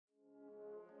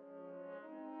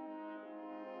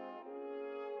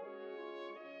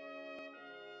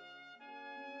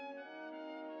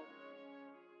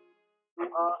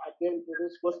again to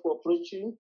this gospel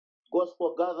preaching,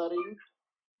 gospel gathering,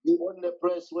 the only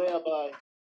place whereby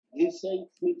these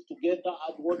saints meet together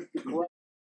and want to Christ,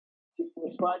 the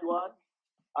crucified one,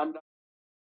 and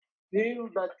feel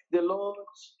that the Lord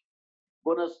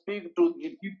gonna speak to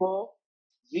the people,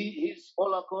 his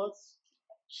oracles.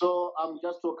 So I'm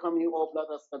just welcoming you all,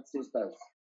 brothers and sisters.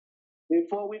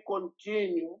 Before we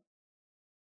continue,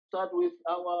 start with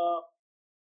our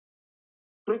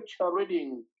scripture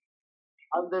reading.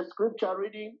 And the scripture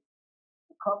reading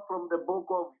come from the book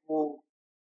of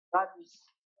that is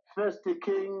First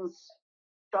Kings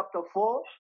chapter 4,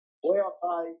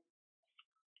 whereby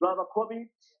Brother Kobe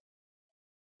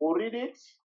will read it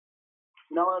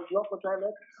in our local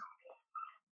dialect,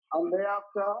 and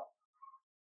thereafter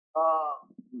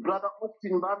Brother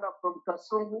Austin Banda from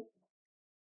Kasungu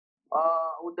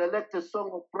will elect a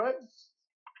song of praise,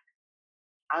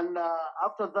 and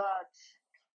after that,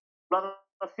 Brother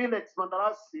Felix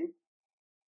Mandarasi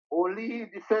will lead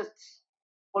the First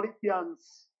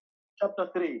Philippians chapter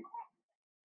 3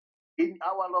 in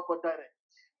our local dialect.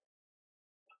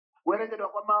 Kuwerengedwa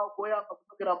kwa mawu kuyamba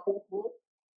kutokera buku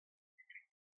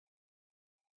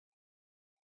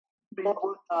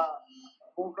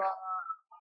muga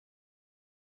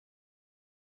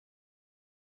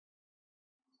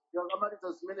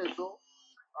yakamaliza zimenezo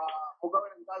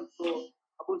mugawerenganso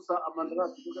abusa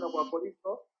amandarasi kuchokera kwa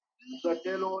Korinto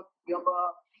ukatelo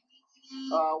yamba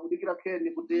udikira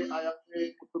keni kuti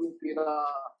ayafe kutumikira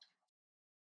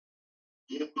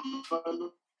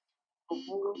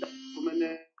kumene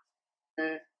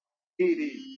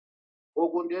iri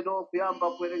uku ndiyeno kuyamba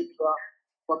kuwerengedwa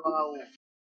kwa mawu.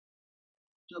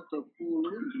 Chapter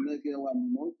 4 ndimeke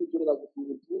wanu kuchokera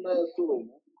ku ya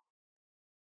Solomo,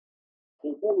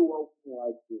 ukulu wa ufumu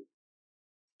wake.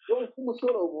 Mfumu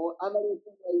Solomo anali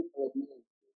mfumu ya Israeli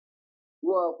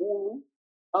wa akulu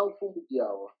a mfumu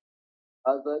jawa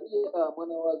Azariya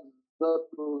mwana wa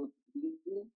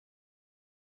Zadokili,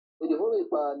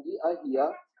 Elihorefa ndi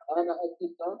Ahiya ana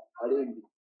Akisa alembi,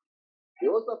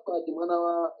 Yehosafati mwana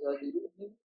wa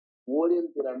Yahiludi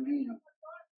wolembera mbiri,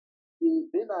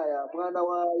 Benaya mwana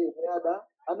wa Yehoyada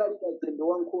anali kazembe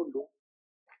wa nkhondo,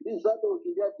 ndi Zadoki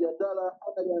ndi Abiatara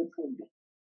anali ansembe,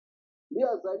 ndi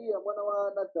Azariya mwana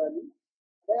wa Natani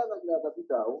anayang'anira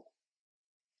akapitawo,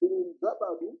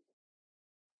 Zabadu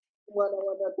mwana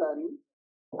wa Natani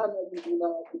analinda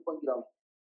kupangira mfumu,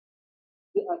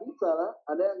 ndi Ahisara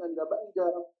anayang'anira banja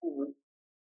la mfumu,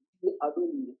 ndi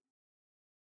Adoniya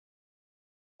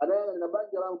anayang'anira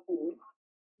banja la mfumu,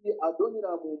 ndi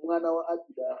Adoniramu mwana wa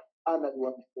Agida anali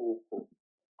wamfumu.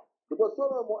 Ndipo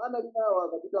Solomo anali nawo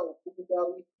akapita mfumu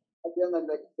Dawidi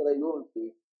akuyang'anira Israeli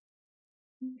yonse,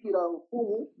 kila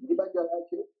mfumu ndi banja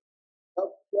lake,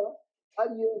 zakudya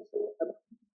aliyense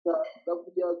anapita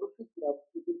zakudya zofikira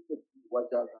mfumu wa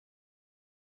chaka.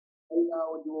 Ali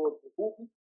nawo ndiwo mfumu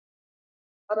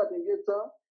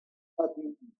anatengetsa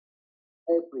abidi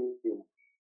Ephraim,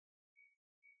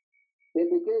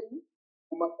 Bendekeri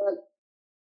kumakazi,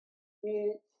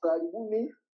 ndi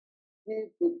Salibuni, ndi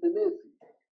Betemesi,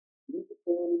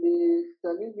 ndi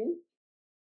Tanimi,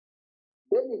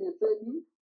 Beni-Hesedi,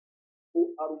 ku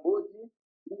Aruboti,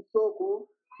 ndi Soko,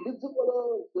 ndi dziko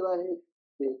lonse la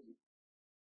Hesedi,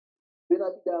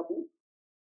 Benabidamu,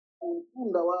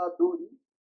 mtunda wa Adoni,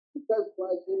 mkazi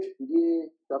wake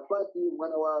ndiye Shafati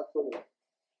mwana wa Solomo,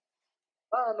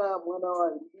 Ana mwana wa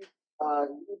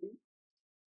Hiludi,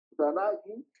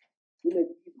 Tanaki,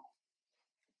 Megido,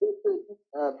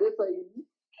 Besaidi,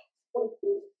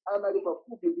 onse anali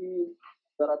pafupi ndi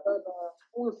Saratana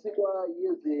kunsi kwa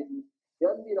Yezeri,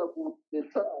 kuyambira ku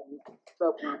Betani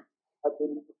mpaka ku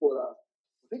Abenikola,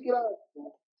 kufikira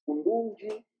ku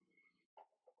ndunji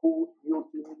ku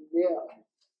Yokineamu.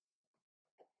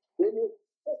 Beni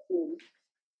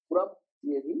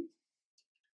Kuramyeri,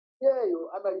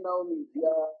 yeyo anali nawo mizi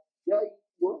ya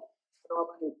Igbo na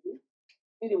Wamanesi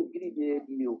ili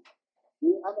mgilidiyediyo.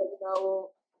 Iye anali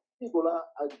nawo dziko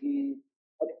la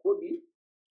Agibodi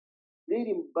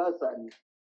lili mbasani,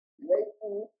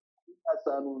 yaikulu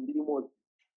asanu ndi limodzi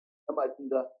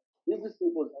amachinga ndi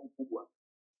ziseko za mkubwa.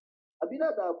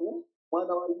 Abinadabu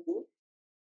mwana wa Ido,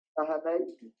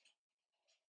 Ahanaisi,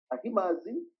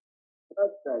 Ahimazi,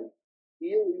 Naftai,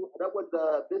 iyeyu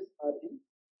adakwata Besadi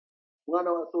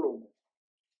mwana wa Solomo,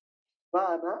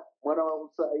 Bana mwana wa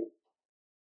Usai,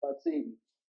 Paseri,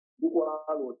 ndi kwa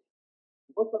Aloti,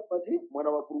 Yehosafati mwana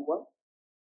wa Puruwa,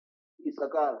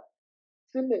 Isakara,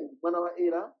 Simei mwana wa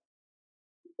Era,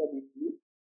 Isabiti,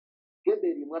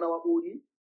 Geberi mwana wa Uri,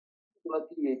 dziko la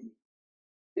Gileadi,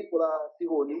 dziko la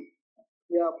Sihoni,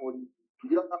 ya Amori,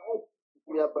 njira la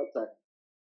Oti ya Basani.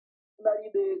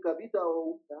 Unalibe kapita wa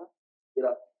Uta,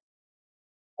 era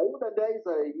Ayuda ndi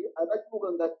Aisraeli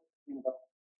anachimuka ngati mtsinga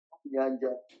ku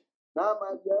nyanja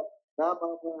namadya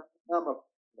namamwa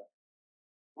namafula.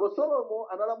 Ndipo Solomo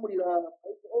analamulira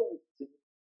maiko onse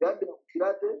kuyambira ku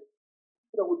Kilate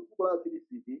kupita ku dziko la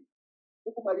Filisiti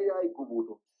ndi kumalire a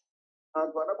Igupto.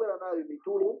 Anthu anabwera nayo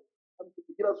mitulo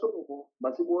amtumikira Solomo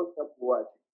masiku onse a moyo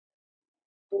wake.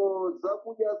 Ndipo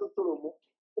zakudya za Solomo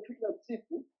kufikira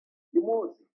tsiku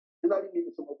limodzi zinali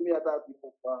miyeso 30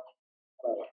 yaufa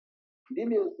ndi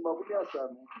miyeso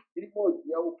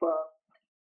 50 ya ufa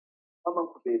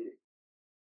wamkhopewe.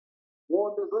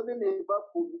 Ng'ombe zonenepa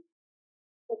 10,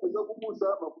 nkhosa zakubusa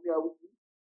 20,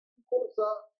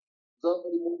 nkhosa za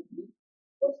limodzi,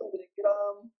 osawerengera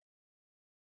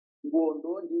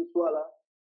ngondo ndi nswala,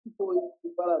 mphonje ndi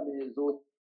mbalame zonse.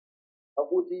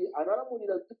 Pakuti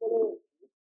analamulira dziko lonse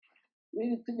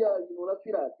lili tsidya lino la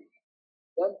Filati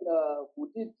kuyambira ku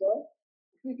Tisa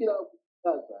kufikira ku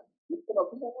Gaza, ndipo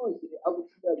mafumu onse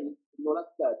akutsidya lino la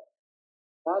Filati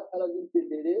nakhala ndi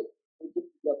mtendere mu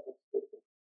dziko la Filisiti.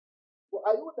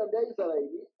 Ayuda ndi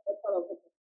Aisraeli anakhala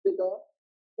paseka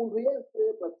munthu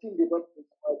yense pa tsinde pa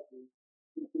mtundu wake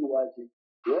ndi mkulu wake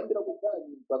kuyambira ku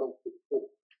Dani mpaka ku Beerisheba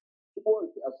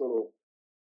ndiponso a Solomo.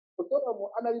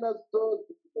 Solomo anali nazo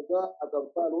zida za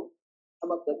akavalo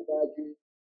amagaleta ake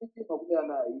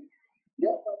 40 ndi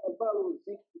akavalo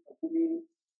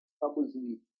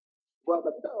 10,000. Ndipo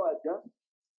akapitawo aja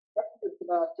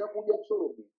anabwera chakudya cha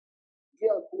Solomo ndi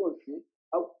anthu onse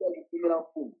akufuna kukomera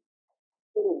mfumu.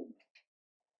 Solomo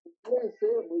yense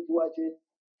mwezi wace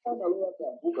analowa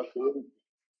kanthu kasewere.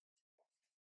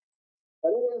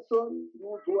 Palerenso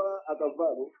munthu wa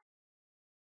akavalo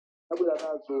anabwera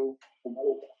nazo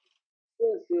kumalo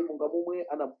yense monga momwe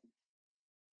anamufuna.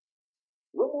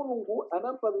 Ndipo Mulungu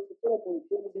anampatsa Solomo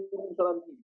mfumu ndi luso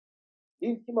lambiri ndi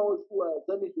mtima wodziwa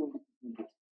za mitundu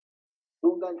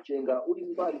zonga mchenga uli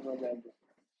m'mbali mwa nyanja.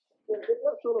 Nzeru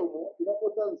ya Solomo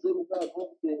inaposa nzeru za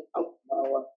zonse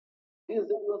akumawa ndi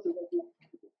nzeru zonse za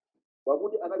Igupto,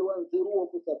 pakuti anali wa nzeru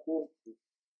woposa zonse,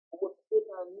 kuposa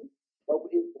Etani wa ku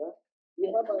Ezra ndi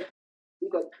Hemani ndi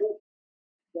Kalkoli,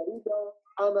 Darida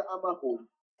ana a Maholi.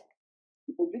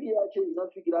 Ndipo mbiri yace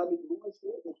inafikira mitundu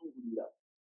yonse kuzungulira.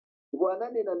 Ndipo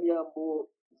ananena miyambo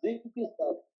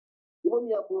 3,000, ndipo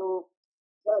miyambo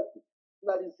zake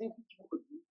zinali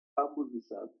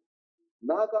 1,000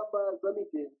 nakamba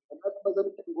za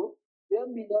mitengo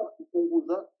kuyambira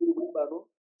kupunguza kuli ku Libano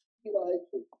kufikira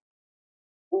Efraimu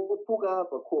pophuka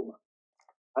pa khoma.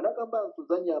 Anakambanso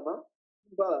za nyama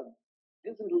ndi mbalame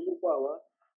ndi zinthu zokwawa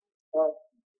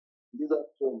ndi za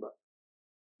nsomba.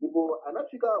 Ndipo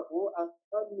anafikako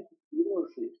anthu a mitundu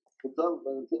yonse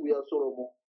kudzamva nzeru ya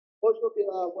Solomo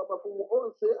ochokera kwa mafumu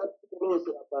onse a dziko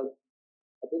lonse lapansi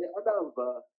amene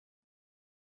adamva.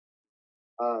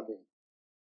 Amen.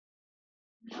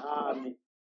 Amen.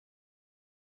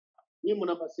 Nyimbo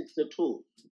number 62.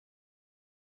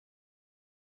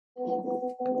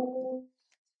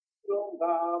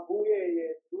 Longa mbuye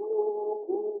Yesu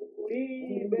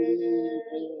ulibe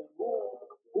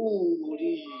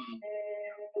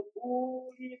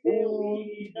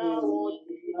wina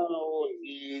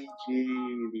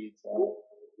wotichiriza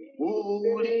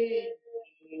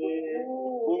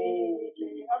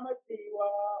amatiwa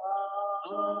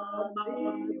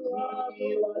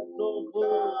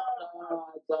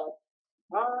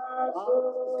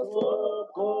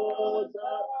asokoza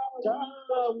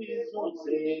tawi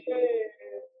zonse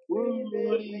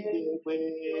ulibe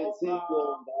kwezi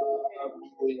longa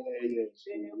mbuye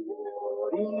Yesu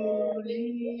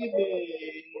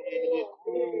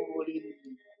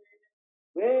ulibe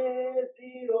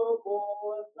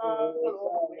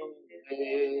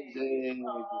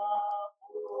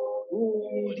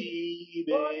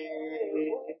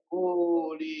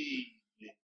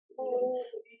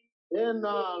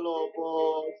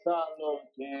enalopo salo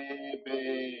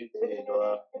tepetedwa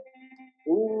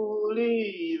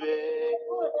ulibe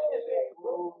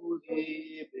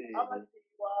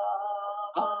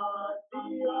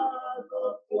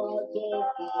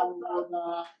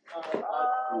atofuna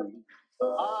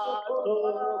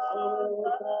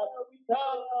atokoza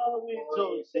tawi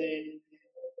zonse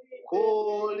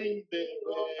kulibe kwezi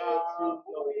longa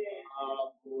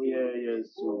mbuye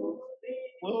Yesu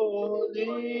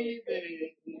ulibe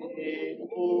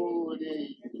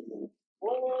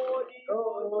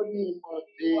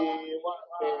moti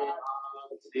wake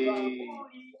asi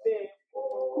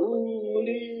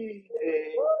ulibe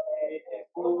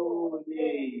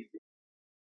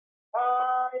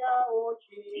Aya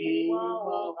ochiwa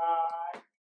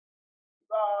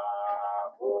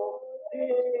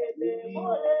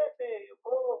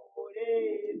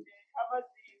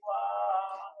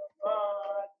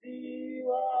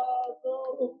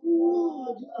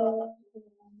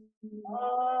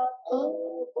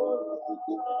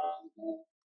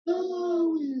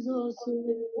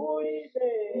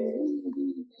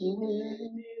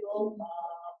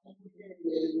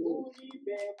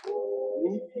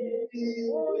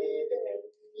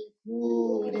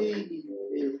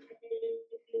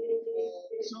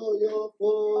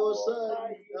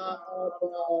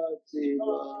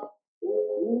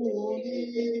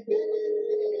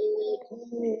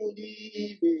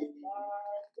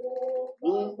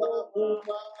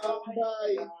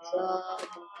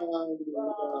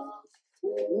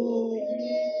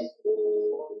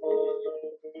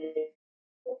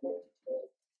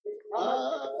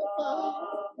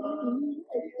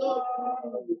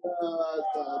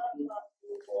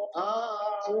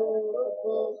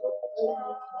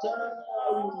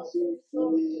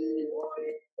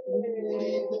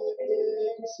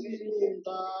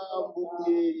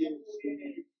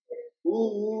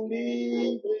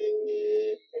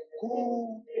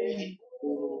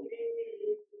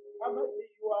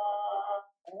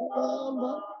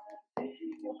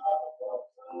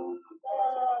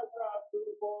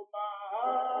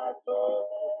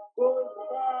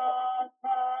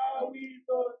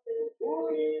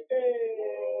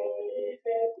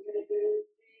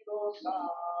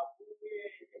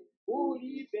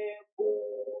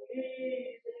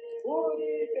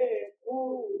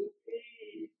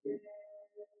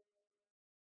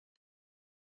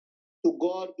To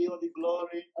God be all the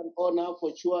glory and honor,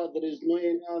 for sure there is no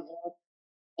any other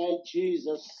like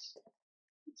Jesus.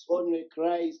 It's only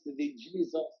Christ, the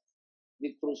Jesus,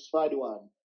 the crucified one.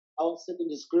 Our second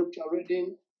scripture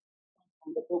reading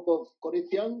from the book of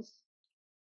Corinthians,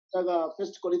 1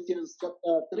 Corinthians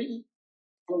chapter 3,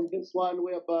 from this one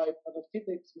whereby Father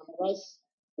Felix Mambras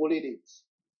will read it.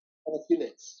 Father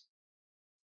Felix.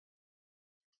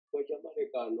 Kwa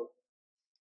Marekano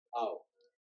awo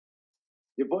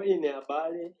ndipo ine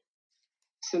abale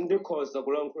sindikhoza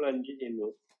kulankhula ndi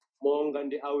inu monga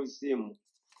ndi auzimu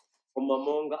koma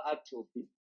monga athupi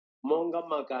monga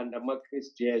makanda mwa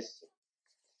Khristu Yesu.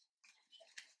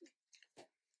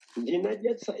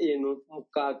 Ndinadyetsa inu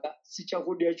mkaka si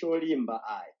chakudya cholimba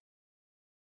ayi,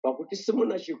 pakuti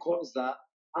simunachikhoza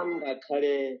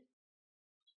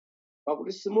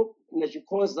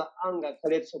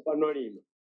angakhale tsopano lino.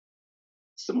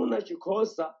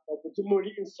 Simunachikhoza pakuti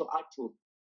mulinso athupi.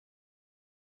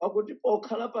 Pakuti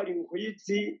pokhala pali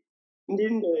nkhwidzi ndi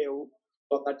ndewu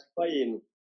pakati pa inu,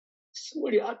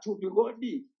 simuli athupi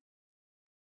kodi?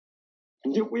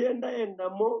 Ndikuyendayenda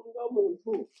monga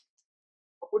munthu.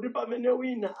 Pakuti pamene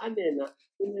wina anena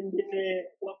ine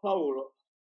ndine wa Paulo,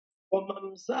 koma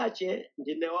mnzache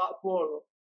ndine wa Apolo,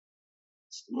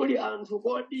 simuli anthu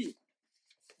kodi?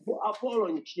 Bu Apolo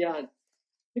nchiyani?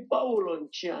 Ndi Paulo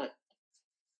nchiyani?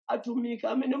 Atumiki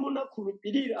amene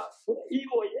munakhulupirira kwa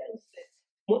iwo yense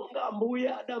monga Ambuye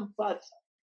adampatsa.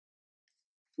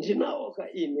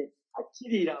 Ndinaoka ine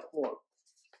athirira Apolo,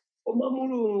 koma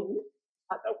Mulungu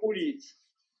adakulitsa.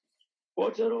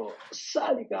 Kotero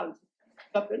sali kanthu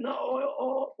kapena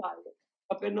ookayo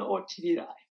kapena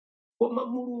othirirayo, koma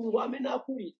Mulungu amene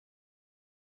akulitsa.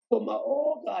 Koma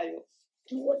ookayo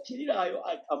ndi othirirayo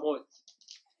ali amodzi,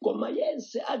 koma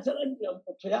yense adzalandira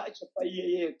mphotho yake pa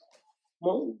iye yekha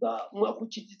monga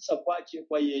mwakuchititsa kwace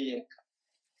kwa iye yekha.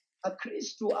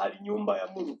 Akhristu ali nyumba ya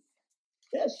Mulungu,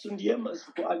 Yesu ndiye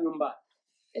maziko a nyumbayo.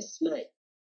 Verse 9.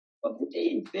 Pakuti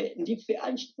ife ndife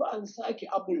antchito anzake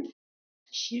a Mulungu,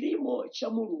 chilimo cha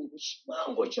Mulungu,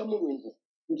 chimango cha Mulungu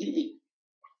ndi inu.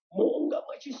 Monga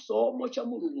mwa chisomo cha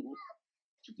Mulungu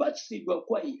chipatsidwa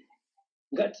kwa ine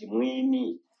ngati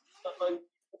mwini mamangidwe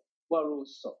wa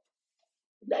luso.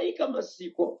 Kudayika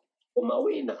maziko koma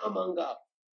wina amangapo,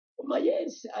 koma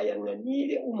yense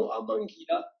ayang'anire umo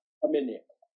amangira pamenepo.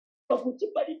 Pakuti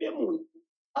palibe munthu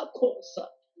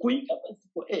akhoza kuyika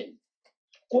maziko ena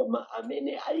koma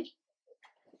amene ali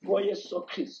wa Yesu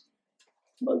Khristu.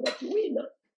 Koma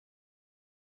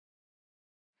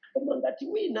ngati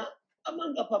wina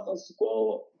amanga pa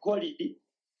maziko golide,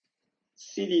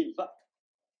 siliva,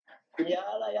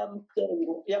 miyala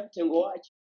ya mtengo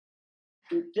wace,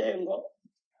 mtengo,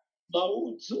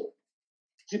 maudzu,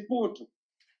 ziputu,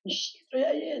 ntchito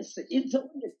ya yense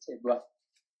idzaonetsedwa,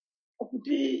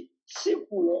 pakuti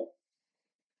tsikulo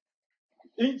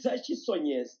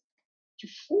lidzachisonyeza,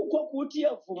 chifukwa kuti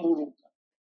yavumbuluka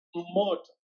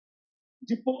m'moto.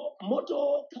 Ndipo moto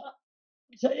wokha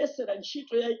udzayesera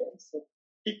ntchito ya yense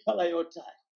ikhala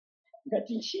yotani.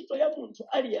 Ngati ntchito ya munthu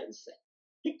aliyense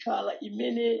ikhala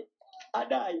imene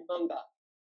adayimanga,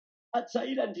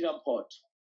 adzayilandira mphotho.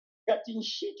 Ngati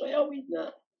ntchito ya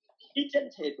wina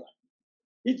itenthedwa,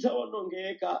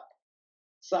 idzawonongeka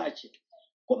sache.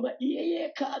 koma iye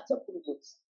yekha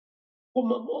adzapulumutsa,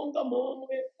 koma monga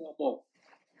momwe mwamoyo.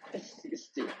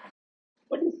 16.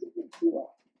 Kodi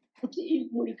sikudziwa kuti inu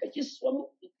muli kachisi wa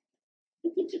Mulungu ndi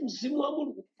kuti mzimu wa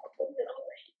Mulungu akondera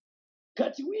mwa inu?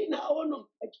 Ngati wina aona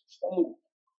kachisi wa Mulungu,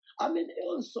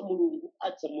 ameneyonso Mulungu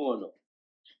adzamuona,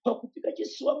 pakuti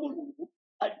kachisi wa Mulungu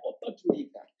ali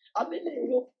opatulika,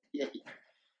 ameneyo yeye.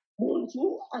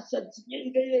 Munthu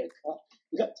asadzinyenge yekha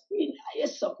ngati wina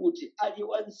ayesa kuti ali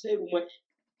wanzeru mwa inu.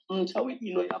 Nthawi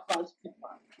ino yapansi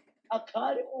pano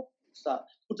akhale opusa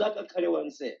kuti akakhale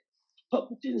wanzeru,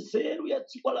 pakuti nzeru ya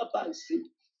dziko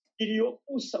lapansi ili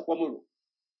yopusa kwa Mulungu.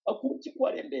 Pakuti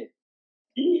kwalembedwa,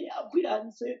 iye agwira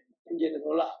nzeru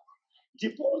m'chenjerero lako,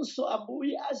 ndiponso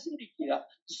Ambuye azindikira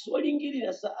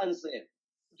zolingirira za anzeru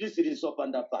kuti zili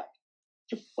zopanda pake.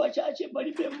 Chifukwa chache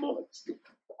palibe mmodzi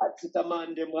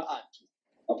adzitamande mwa anthu,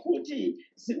 pakuti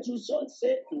zinthu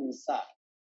zonse nzake.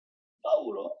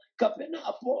 Paulo kapena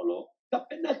Apolo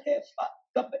kapena Kefa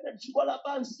kapena dziko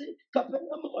lapansi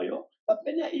kapena moyo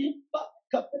kapena imfa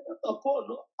kapena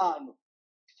makono ano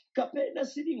kapena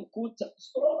zili mkudza,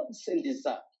 zonse ndi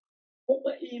zake.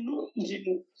 Koma inu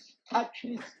ndinu a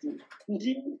Khristu,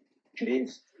 ndi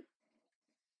Khristu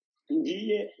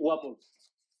ndiye wa Mulungu.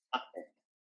 Amen.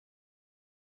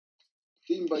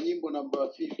 Imba nyimbo namba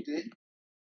 50.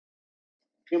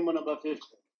 Nyimbo namba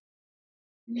 50.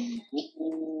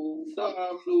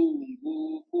 Kukunda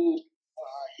Mulungu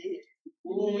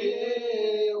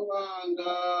uye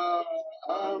wanga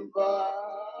amba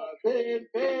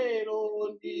pempero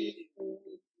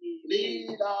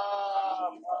ndilira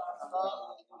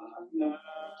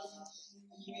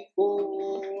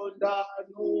kukunda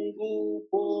Mulungu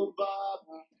pomba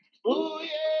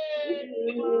uye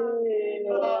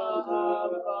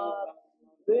wanga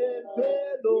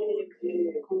pempero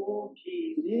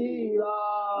ndikukirira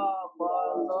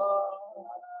kwanga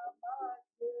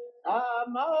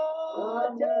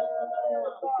amajeza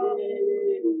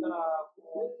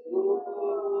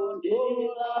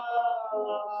kukundira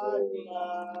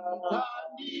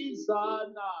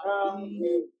tandizana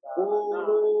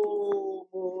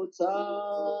kurumutsa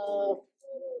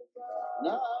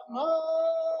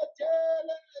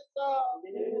namajeleza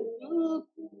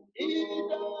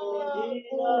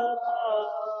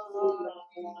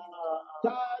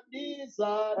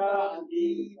tandizana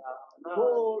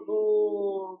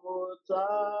kurumutsa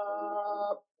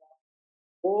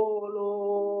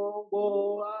Olongo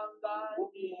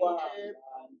anganiye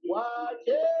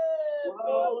wache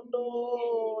kondo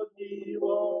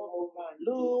diwo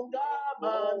lunga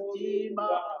mantima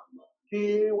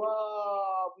kiwa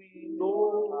wino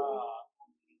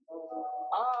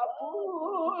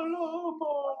apulu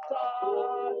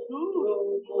mutatu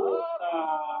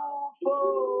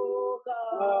apufoka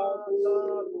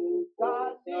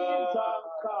kanisa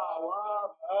kawa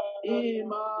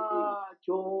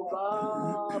imachoka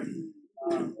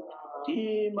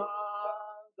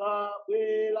timanga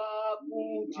kwela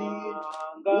kuti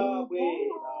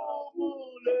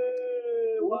upumule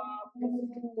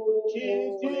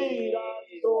wakuchitira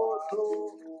toto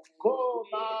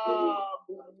koma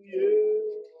mbuye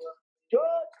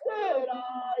chotera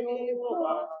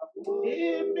iwa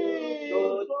imiso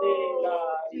tininga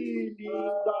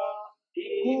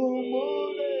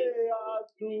kumule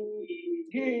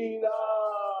atungira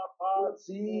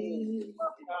pasi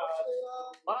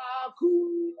maku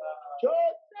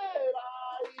chotera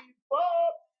ipo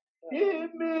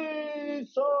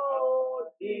imiso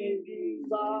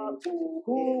tininga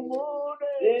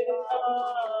kumule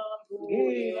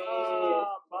atungira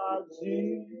pasi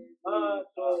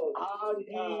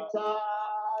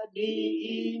Agitani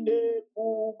ine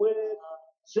kubwe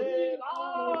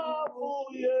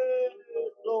selamuye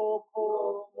soko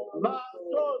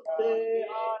masote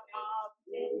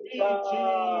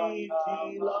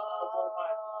anapititila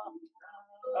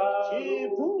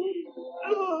chipu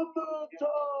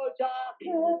lumuto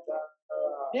jake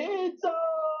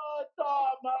nitota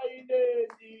maine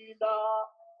nina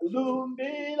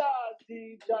lumbila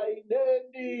sijaine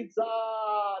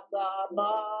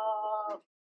nizatama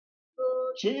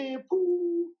chipu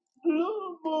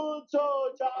lumuto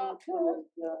jake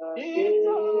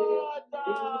nizatama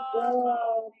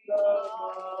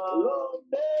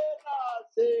lumbila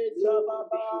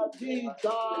sijababa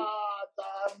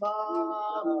nizatama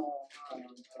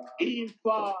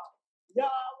ifa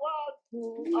ya watu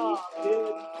ake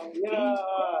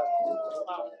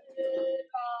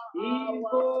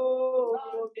Iko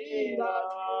bila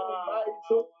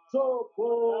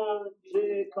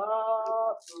sokojeka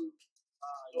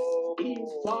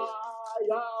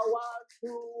Isaya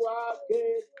watu wake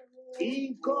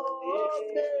iko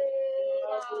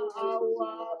bila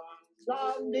awa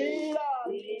Sandira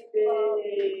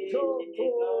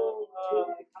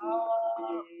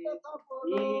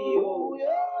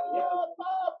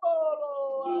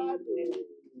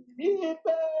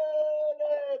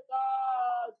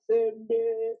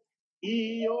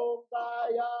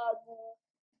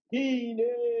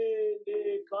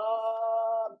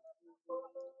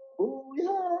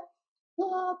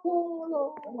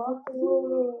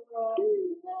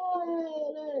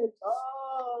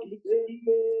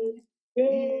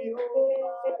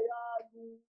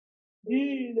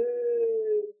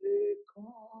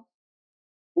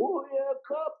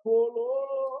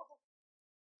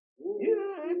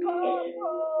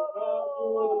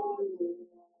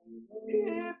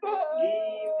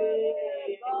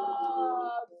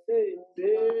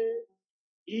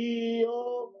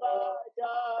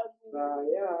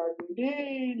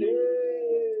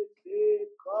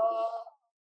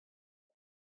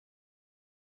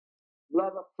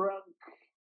Brother Frank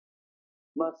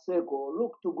Maseko,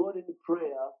 look to God in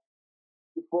prayer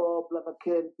before Brother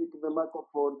Ken pick the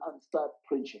microphone and start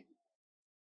preaching.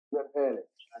 Your parents.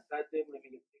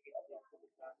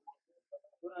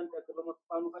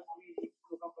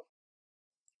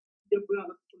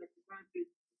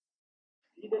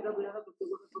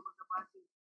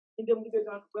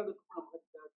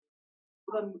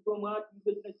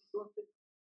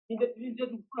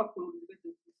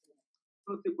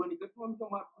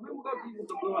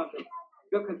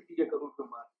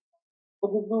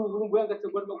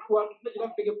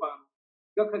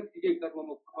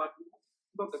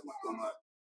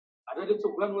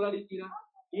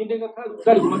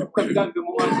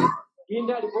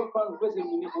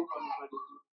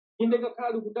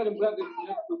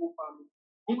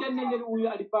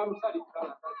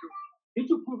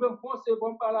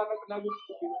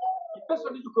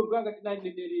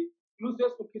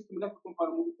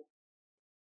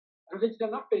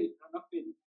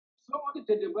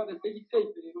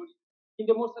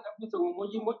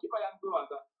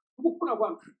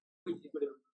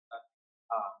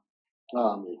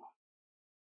 Amen.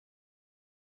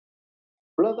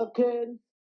 Brother Ken,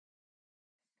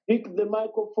 pick the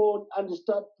microphone and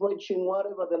start preaching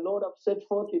whatever the Lord has set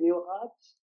forth in your heart.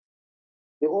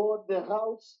 Behold, the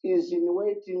house is in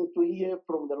waiting to hear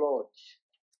from the Lord.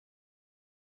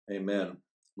 Amen.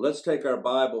 Let's take our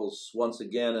Bibles once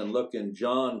again and look in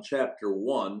John chapter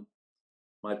 1.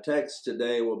 My text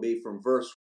today will be from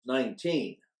verse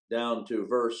 19 down to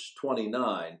verse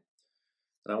 29.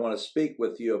 And I want to speak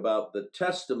with you about the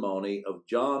testimony of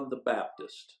John the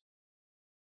Baptist.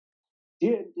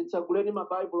 Ndiye titsaguleni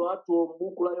mabaibulo athu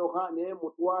m'buku la Yohane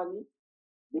mutu 1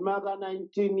 ndimaka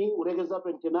 19 kulekeza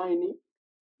 29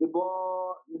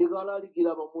 ndipo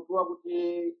ndikalalikira pa mutu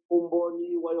wakuti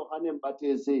umboni wa Yohane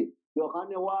Mbatizi.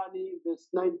 Yohane 1 verse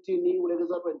 19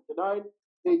 kulekeza 29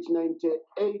 page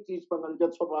 98 chipangano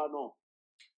chatsopano.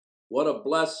 What a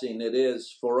blessing it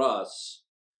is for us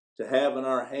to have in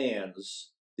our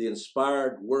hands the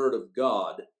inspired Word of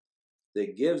God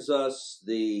that gives us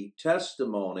the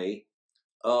testimony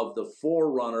of the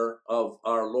forerunner of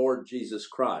our Lord Jesus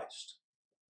Christ.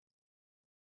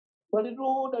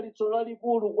 Palitu dalitso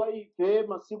lalikulu kwa ife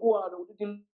masiku ano kuti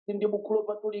tili ndi buku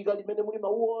lopatulika limene muli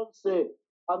mawu onse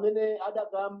amene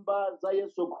adakamba za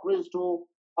Yesu Khristu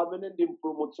amene ndi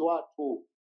mpulumutsi wathu.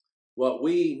 What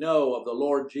we know of the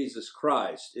Lord Jesus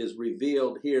Christ is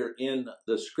revealed here in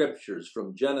the Scriptures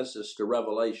from Genesis to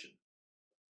Revelation.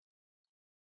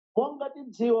 Monga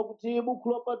tidziwa kuti buku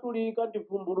lopatulika ndi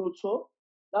vumbulutso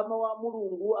la mawu a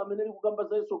Mulungu amene likukamba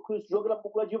za Yesu Khristu kuchokera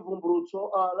buku la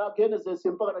chivumbulutso la Genesis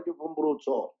mpaka na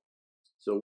chivumbulutso.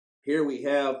 So here we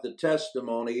have the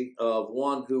testimony of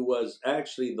one who was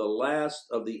actually the last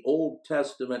of the Old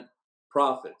Testament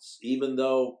prophets. Even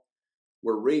though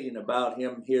we're reading about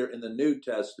him here in the New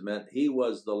Testament, he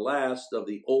was the last of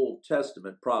the Old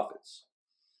Testament prophets.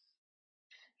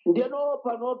 Ndiyeno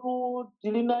panotu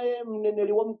tili naye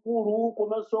mneneri wamkulu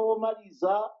komanso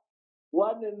womaliza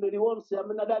wa aneneri onse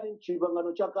amene adali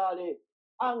m'chipangano chakale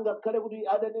angakhale kuti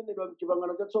adanenedwa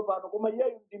m'chipangano chatsopano koma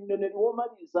iyeyu ndi mneneri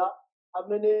womaliza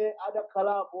amene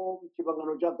adakhalapo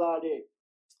m'chipangano chakale.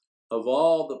 Of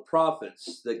all the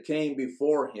prophets that came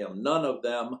before him, none of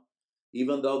them,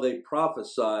 even though they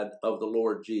prophesied of the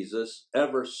Lord Jesus,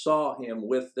 ever saw him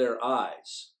with their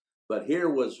eyes. But here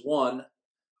was one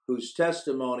whose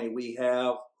testimony we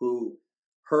have, who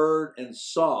heard and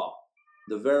saw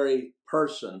the very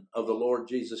person of the Lord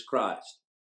Jesus Christ.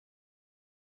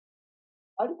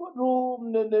 Alipotu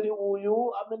mneneri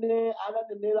uyu amene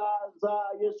ananenera za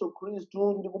Yesu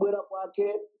Khristu ndi kubwera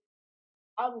kwake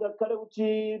angakhale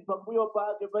kuti pambuyo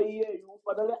pake pa iyeyu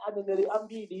panali aneneri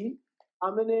ambiri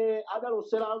amene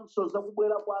adaloseranso za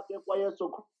kubwera kwake kwa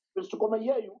Yesu Khristu, koma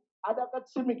iyeyu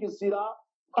adakatsimikizira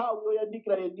nthawi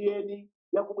yoyandikira yeniyeni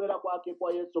ya kubwera kwake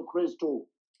kwa Yesu Khristu.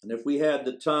 And if we had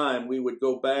the time, we would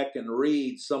go back and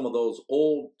read some of those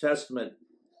Old Testament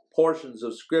portions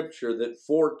of Scripture that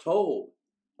foretold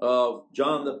of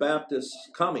John the Baptist's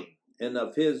coming and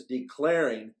of his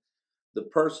declaring the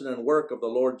person and work of the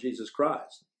Lord Jesus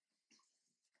Christ.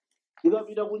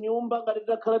 Tikapita ku nyumba ngati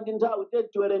titakhala ndi nthawi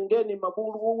tiwerengeni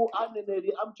mabulu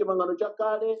aneneri a m'chipangano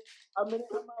chakale amene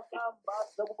amakamba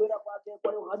za kubwera kwake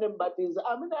kwa Yohane Mbatizi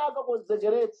amene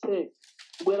akakonzekeretse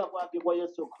kubwera kwake kwa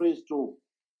Yesu Khristu.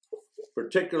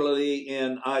 Particularly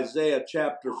in Isaiah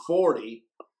chapter 40,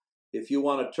 if you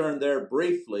want to turn there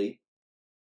briefly,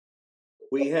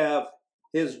 we have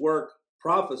his work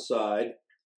prophesied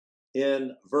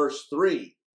in verse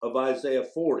 3 of Isaiah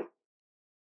 40.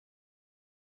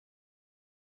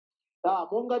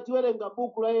 Monga tiwerenga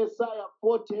buku la Yesaya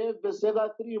 40 verse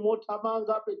 3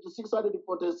 mothamanga page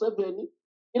 647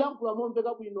 ilankhula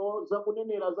momveka bwino za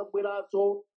kunenera za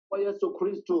kubweranso kwa Yesu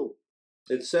Khristu.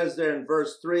 It says there in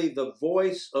verse 3, the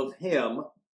voice of him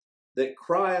that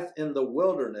crieth in the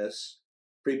wilderness,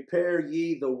 prepare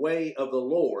ye the way of the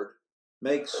Lord,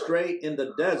 make straight in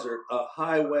the desert a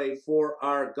highway for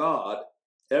our God.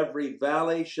 Every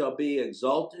valley shall be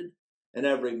exalted, and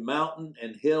every mountain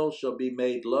and hill shall be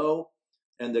made low,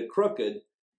 and the crooked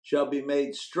shall be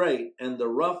made straight, and the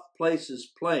rough places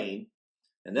plain.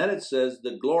 And then it says,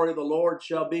 the glory of the Lord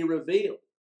shall be revealed.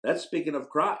 That's speaking of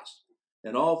Christ.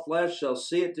 And all flesh shall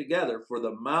see it together, for the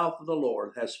mouth of the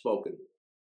Lord has spoken.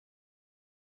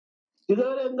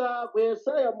 Tikawerenga ku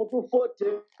Yesaya mutu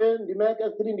 40 ndima yake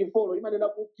 3 ndi 4 imanena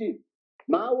kuti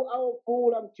mawu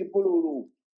awofuula m'chipululu,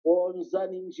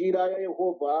 konzani njira ya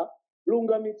Yehova,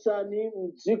 lungamitsani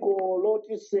m'dziko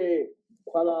lotise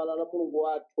khwalala la Mulungu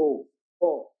wathu.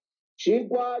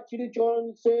 Chigwa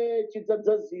chilichonse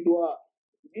chidzadzazidwa,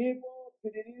 ndipo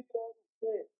phiri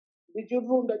lililonse ndi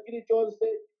chitunda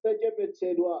chilichonse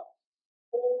chidzachepetsedwa,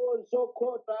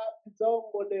 zokhota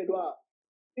zidzawongoledwa,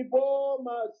 ndipo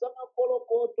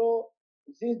zamakolokoto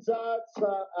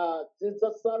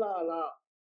zidzasalala.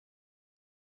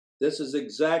 This is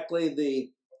exactly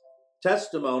the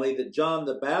testimony that John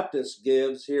the Baptist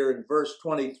gives here in verse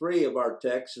 23 of our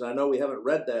text, and I know we haven't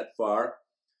read that far,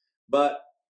 but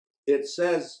it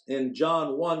says in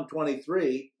John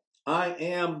 1:23, I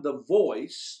am the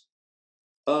voice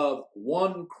of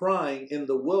one crying in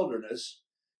the wilderness,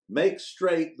 make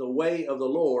straight the way of the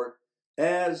Lord,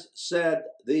 as said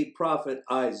the prophet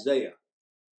Isaiah.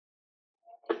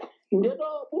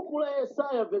 Ndeto buku la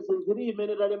Yesaya verse 3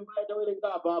 imene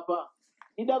tawerenga apa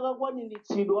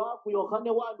idakakwaniritsidwa ku Yohane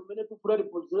 1 imene tikufuna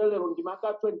tiphunzire lero ndima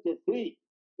 23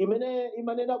 imene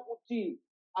imanena kuti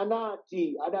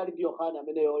adali ndi Yohane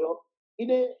ameneyoyo,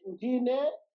 ine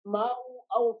ndine mawu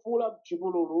awofuula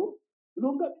m'chipululu,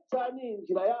 lungamitsani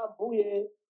njira ya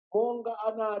Ambuye, monga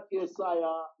anati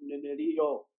Yesaya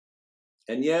mneneriyo.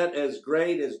 And yet, as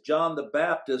great as John the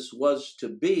Baptist was to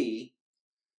be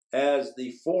as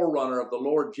the forerunner of the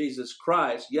Lord Jesus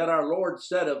Christ, yet our Lord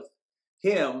said of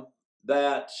him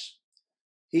that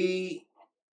he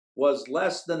was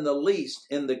less than the least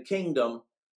in the kingdom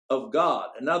of God.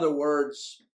 In other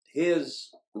words, his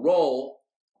role,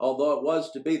 although it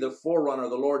was to be the forerunner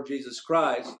of the Lord Jesus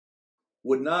Christ,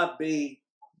 would not be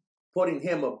putting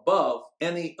him above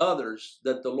any others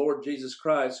that the Lord Jesus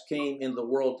Christ came in the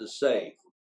world to save.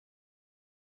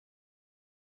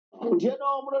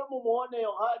 Njeno munali mumuone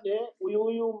Yohane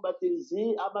uyu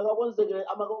Mbatizi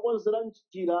amakakonzera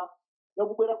njira ya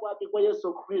kubwera kwake kwa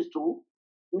Yesu Khristu,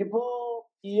 ndipo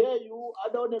iyeyu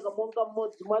adaoneka monga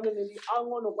mmodzi mwa aneneri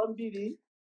ang'ono kwambiri,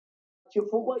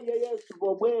 chifukwa iye Yesu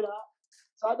pobwera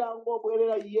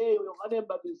sadangobwerera iyeyo Yohane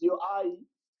Mbatiziyo ayi,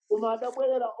 koma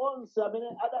adabwerera onse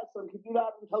amene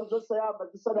adasankhidwira nthawi zosayamba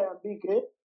zisadayambike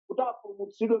kuti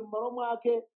apulumutsidwe m'malo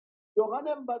mwake.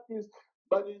 Yohane Mbatizi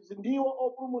ndiwo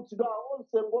opulumutsidwa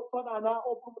onse ngofanana,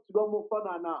 opulumutsidwa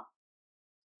mofanana.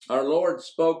 Our Lord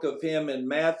spoke of him in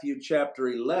Matthew chapter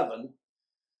 11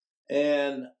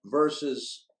 and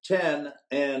verses 10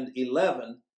 and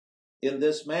 11 in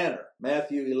this manner.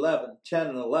 Matthew 11, 10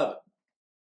 and 11.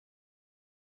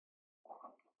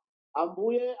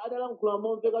 Ambuye adalankhula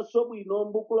momveka bwino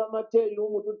m'buku la Mateyu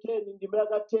mutu 10 ndima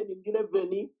yaka 10 ndi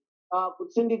 11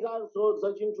 kutsindikanso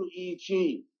za chinthu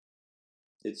ichi.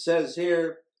 It says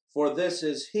here, for this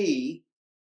is he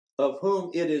of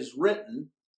whom it is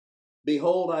written,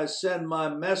 behold, I send my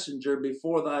messenger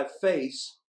before thy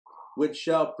face, which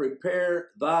shall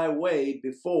prepare thy way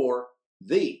before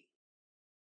thee.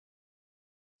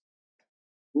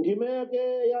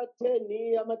 ndimeke ya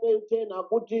 10 ya Mateyu 10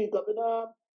 akuti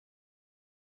kapena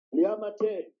liyama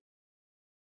 10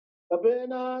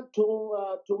 kapena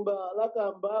thumba la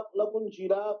kamba la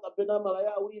kunjira kapena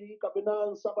malaya awiri kapena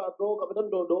nsapato kapena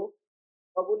ndodo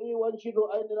pakuti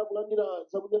wantchito ayenera kulandira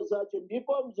zakudya zace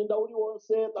ndipo mzinda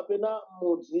uliwonse kapena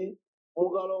m'mudzi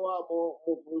mukalowamo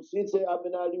mufunsitse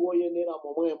amene ali woyenera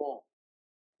momwemo.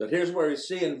 But here's where we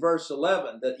see in verse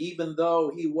 11 that even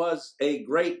though he was a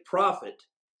great prophet,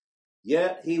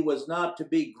 yet he was not to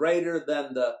be greater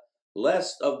than the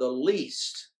less of the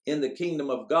least in the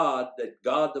kingdom of God that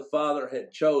God the Father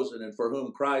had chosen and for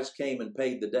whom Christ came and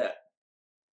paid the debt.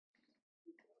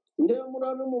 Ndiye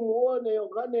munanu mumuone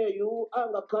Yohaneyu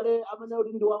angakhale amene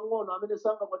uli ndi wang'ono amene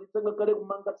sangakwanitse ngakhale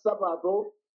kumanga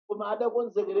nsapato koma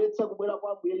adakonzekeretsa kubwera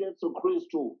kwa Ambuye Yesu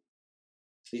Khristu.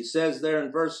 He says there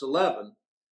in verse 11,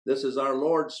 this is our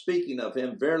Lord speaking of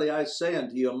him, "Verily I say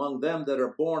unto you, among them that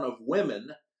are born of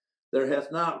women, there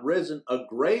hath not risen a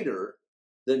greater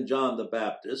than John the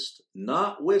Baptist,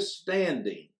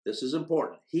 notwithstanding," this is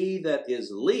important, "he that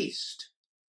is least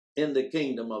in the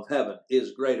kingdom of heaven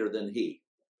is greater than he."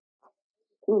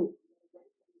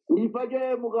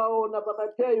 Ndipache mukaona pa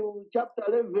Mateyu chapter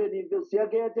 11 verse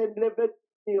yake ya 10 11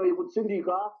 iyo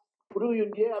ikutsindika kuti uyu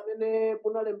ndiye amene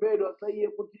kunalembedwa za iye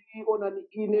kuti onani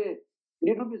ine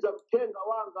nditumiza mthenga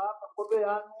wanga pa nkhope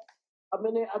yanu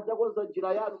amene adzakonza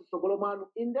njira yanu mtsogolo mwanu.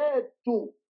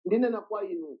 Indetu ndinena kwa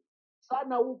inu,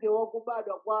 sanauke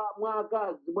wakubadwa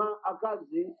mwa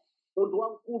akazi munthu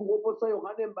wamkulu woposa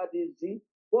Yohane Mbatizi,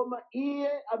 koma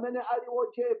iye amene ali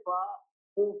wochepa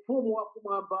mu ufumu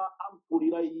wakumwamba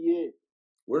amkulira iye.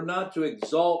 We're not to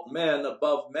exalt men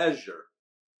above measure,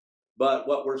 but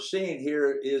what we're seeing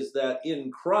here is that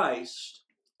in Christ,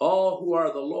 all who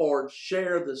are the Lord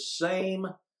share the same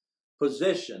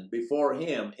position before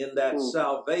him in that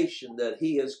salvation that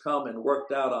he has come and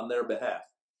worked out on their behalf.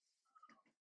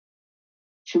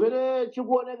 Chimene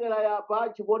chikuonekera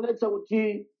yapa chikuonetsa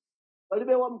kuti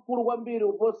palibe wamkulu kwambiri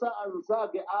kuposa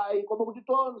anzake ayi, koma kuti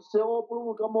tonse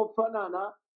opulumuka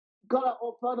mofanana kukhala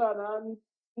ofanana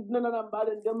tinenana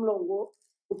mbale ndi mlongo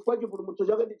chifukwa chipulumutso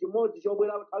chake ndi chimodzi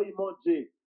chobwera nthawi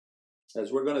imodzi.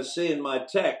 As we're going to see in my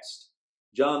text,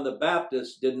 John the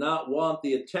Baptist did not want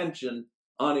the attention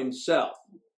on himself,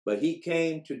 but he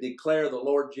came to declare the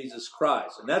Lord Jesus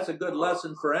Christ. And that's a good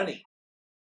lesson for any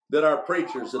that are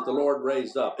preachers that the Lord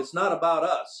raised up. It's not about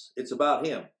us, it's about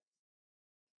him.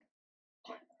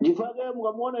 Ndifake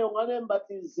mukamuona Yohane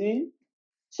Mbatizi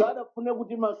sadafune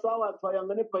kuti maso awo anthu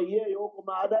ayang'ane pa iyeyo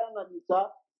koma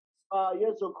adayang'anitsa pa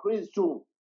Yesu Khristu.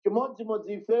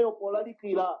 Chimodzimodzi ifeyo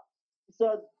polalikira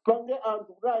tisapange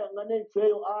anthu kuti ayang'ane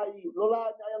ifeyo ayi,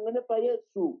 lolani ayang'ane pa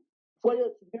Yesu chifukwa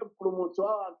Yesu ndiye mpulumutsi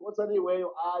wa anthu osati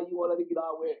iweyo ayi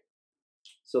wolalikirawe.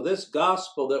 So this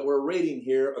gospel that we're reading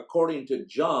here, according to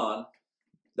John,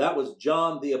 that was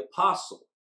John the Apostle,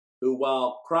 who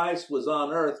while Christ was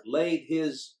on earth laid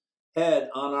his head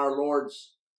on our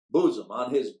Lord's bosom,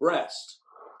 on his breast.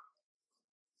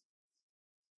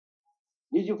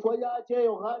 Ndi chifukwa chache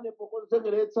Yohane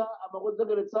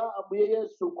amakonzekeretsa Ambuye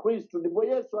Yesu Khristu, ndipo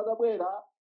Yesu adabwera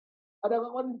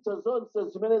adakakwaniritsa zonse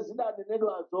zimene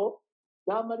zidanenedwazo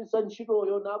namaliza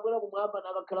ntchitoyo nabwera kumwamba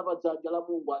nakakhala pa dzanja la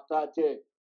Mulungu Atate.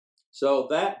 So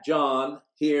that John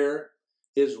here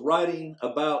is writing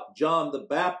about John the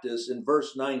Baptist in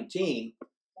verse 19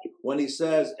 when he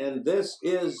says, "And this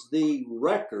is the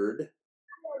record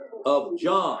of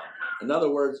John." In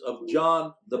other words, of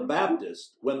John the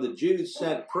Baptist, when the Jews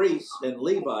sent priests and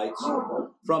Levites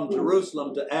from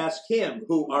Jerusalem to ask him,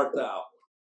 "Who art thou?"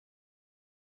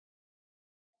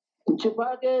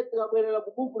 Nchifake tikabwerera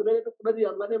ku buku limene tikufuna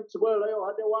tiyang'ane mtsogolo la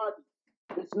Yohane 1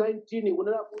 verse 19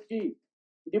 kunena kuti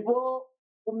ndipo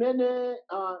kumene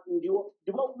ndiwo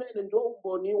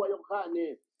umboni wa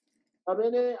Yohane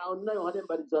pamene aonena Yohane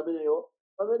Mbatizi ameneyo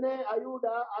pamene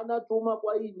Ayuda anatuma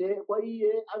kwa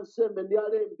iye ansembe ndi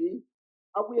alembi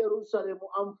aku Yerusalemu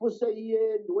amfunse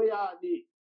iye ndiwe yani.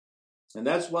 And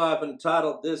that's why I've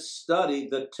entitled this study,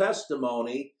 "The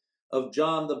Testimony of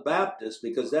John the Baptist,"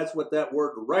 because that's what that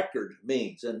word record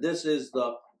means. And this is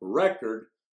the record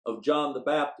of John the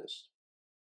Baptist.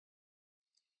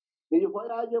 Chifukwa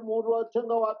chache mutu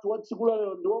wathenga wathu wa tsiku la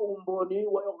lero ndiwo umboni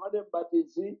wa Yohane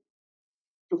Mbatizi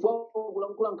chifukwa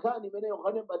kulankhula nkhani imene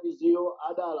Yohane Mbatiziyo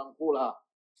adalankhula.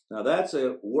 Now that's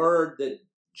a word that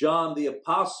John the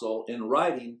Apostle in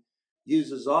writing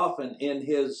uses often in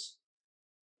his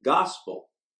gospel.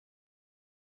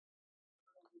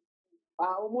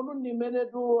 Umuntu ndi mmene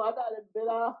tu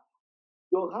adalembera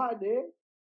Yohane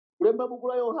kulemba buku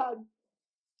la Yohane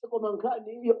koma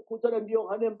nkhani yokudzana ndi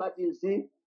Yohane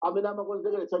Mbatizi amene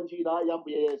amakonzekeretsa njira ya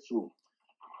Ambuye Yesu.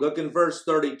 Look in verse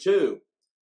 32.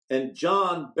 And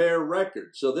John bare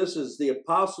record. So this is the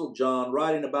Apostle John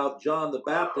writing about John the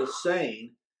Baptist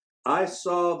saying, I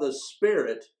saw the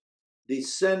Spirit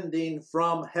descending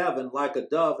from heaven like a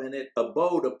dove, and it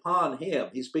abode upon him.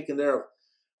 He's speaking there of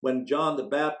when John the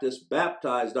Baptist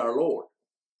baptized our Lord.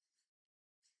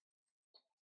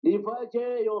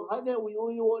 Ndipache Yohane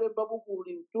uyuyu wolemba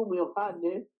bukuli mtumwi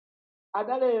Yohane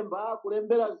adalemba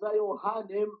kulembera za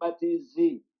Yohane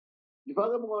Mbatizi.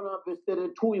 Ndipake mukaona verse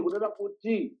 32 kunena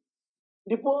kuti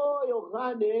ndipo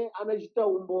Yohane anachita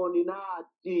umboni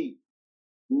nati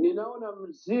ninaona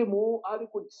mzimu ali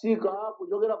kutsika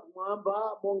kuchokera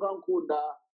kumwamba monga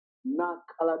nkhunda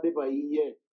nakhalabe pa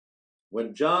iye.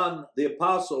 When John the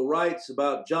Apostle writes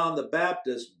about John the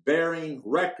Baptist bearing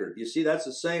record, you see that's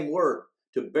the same word,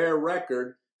 to bear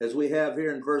record, as we have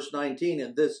here in verse 19,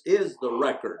 and this is the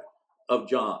record of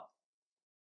John.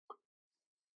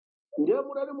 Ndiye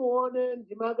mudati muone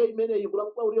ndimake imeneyi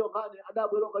kulankhula kuti Yohane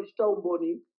adabwera kukachita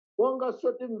umboni monga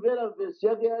soti mvera vesi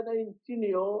yake ya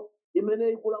 19yo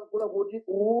imeneyi kulankhula kuti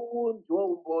uwu ndiwo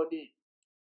umboni.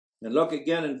 And look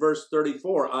again in verse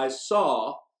 34, I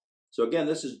saw, so again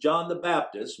this is John the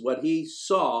Baptist, what he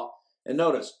saw, and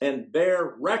notice, and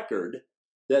bear record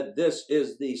that this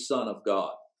is the Son of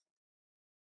God.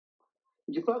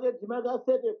 Ndipake ndimake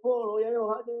 34 ya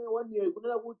Yohane waniyo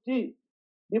ikunena kuti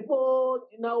ndipo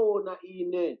ndinaona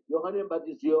ine Yohane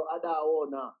Mbatiziyo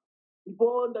adaona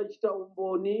ndipo ndachita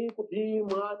umboni kuti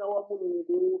mwana wa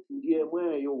Mulungu ndiye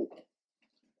mweyo.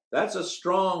 That's a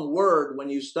strong word when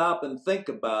you stop and think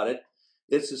about it.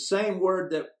 It's the same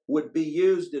word that would be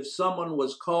used if someone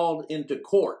was called into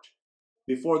court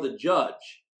before the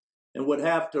judge and would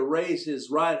have to raise his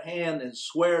right hand and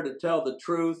swear to tell the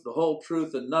truth, the whole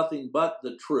truth, and nothing but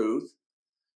the truth.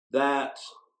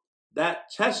 That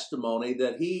testimony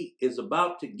that he is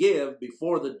about to give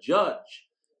before the judge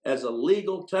as a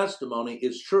legal testimony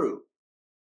is true.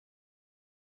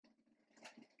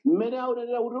 Mmene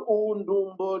aunenera kuti uwu ndi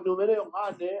umboni umene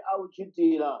Yohane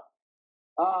auchitira.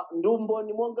 Ndi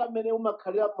umboni monga mmene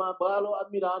umakhalira mabwalo a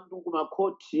milandu ku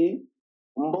makhoti.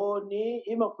 Mboni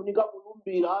imafunika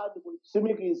kulumbira ndi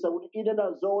kutsimikiza kuti ine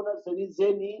ndazoona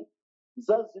zenizeni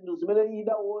za zinthu zimene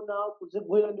idaona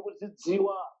kuzigwira ndi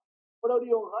kuzidziwa. Kona kuti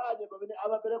Yohane pamene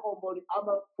amapereka umboni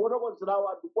amafotokozera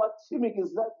wanthu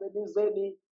kuwatsimikiza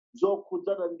zenizeni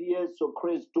zokhudzana ndi Yesu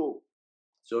Khristu.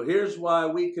 So here's why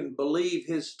we can believe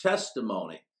his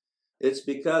testimony. It's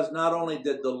because not only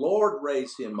did the Lord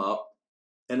raise him up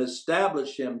and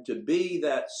establish him to be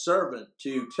that servant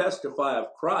to testify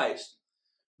of Christ,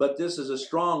 but this is a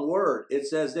strong word.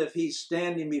 It's as if he's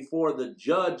standing before the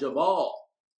judge of all,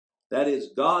 that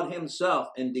is God himself,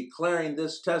 and declaring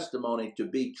this testimony to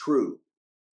be true.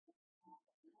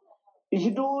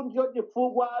 Ichitu ndicho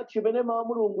chifukwa chimene mawu a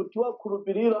Mulungu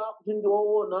tiwakhulupirira kuti ndi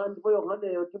woona ndipo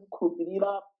Yohaneyo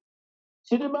timukhulupirira.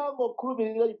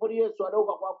 Sitimangokhulupirira chifukwa Yesu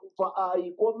adauka kwa akufa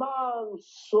ayi,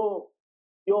 komanso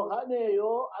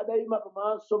Yohaneyo adayima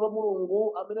pamaso pa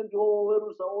Mulungu amene ndiwo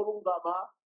woweruza wolungama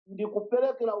ndi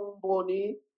kuperekera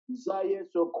umboni za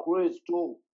Yesu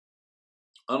Khristu.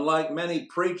 Unlike many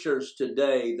preachers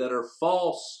today that are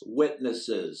false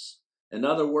witnesses, in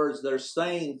other words, they're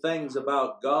saying things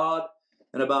about God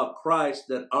and about Christ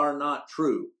that are not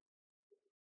true.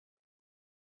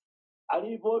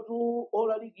 Alipotu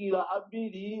olalikira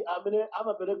ambiri amene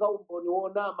amapereka umboni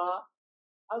wonama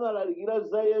amalalikira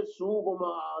za Yesu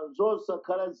koma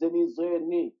zosakhala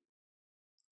zenizeni.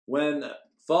 When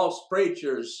false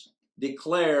preachers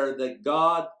declare that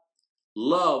God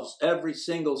loves every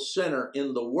single sinner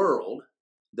in the world,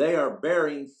 they are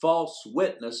bearing false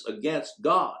witness against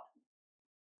God.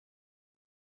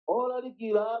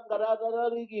 Olalikira ngati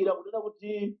atalalikira kunena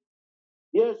kuti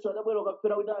Yesu adabwera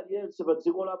kukafera kuti aliyense pa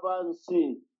dziko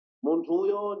lapansi,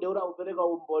 munthuyo ndiye kuti akupereka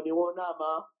umboni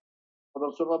wonama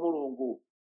pamaso pa Mulungu.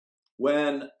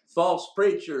 When false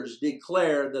preachers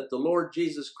declare that the Lord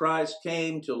Jesus Christ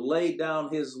came to lay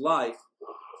down his life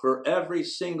for every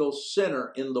single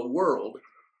sinner in the world,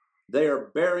 they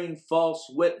are bearing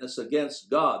false witness against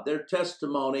God. Their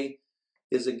testimony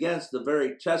is against the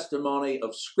very testimony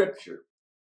of Scripture.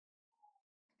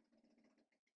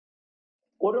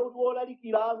 Kodi kuti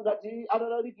wolalikira ngati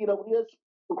atalalikira kuti Yesu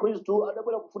Khristu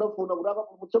adabwera kufunafuna kuti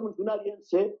akapulumutse munthu wina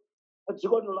aliyense pa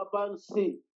dziko lino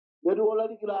lapansi, ndiye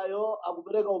wolalikirayo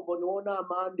akupereka umboni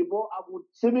wonama ndipo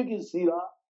akutsimikizira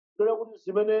kuti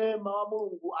zimene mawu a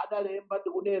Mulungu adalemba ndi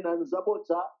kunena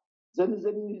nzabodza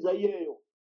zenizeni za iyeyo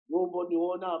ndi umboni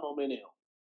wonama umeneyo.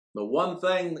 But one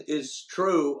thing is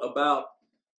true about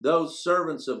those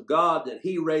servants of God that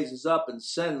he raises up and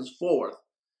sends forth.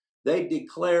 They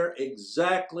declare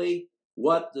exactly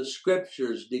what the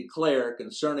scriptures declare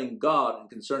concerning God and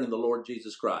concerning the Lord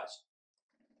Jesus Christ.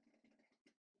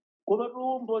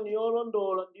 komatu umboni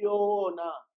yolondola ndi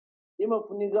yoona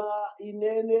imafunika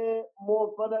inene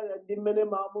mofanana ndi mmene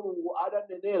mawu a Mulungu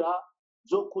adanenera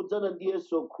zokhudzana ndi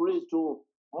Yesu Khristu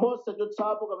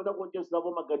mosachotsapo kapena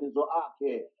kuonjezerapo maganizo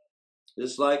ake.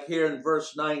 Just like here in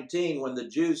verse 19, when the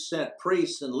Jews sent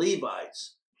priests and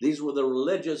Levites, these were the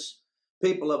religious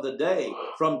people of the day,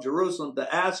 from Jerusalem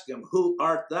to ask him, "Who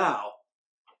art thou?"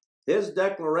 His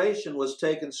declaration was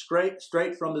taken straight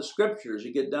from the scriptures.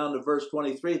 You get down to verse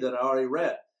 23 that I already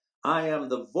read. "I am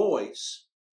the voice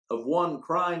of one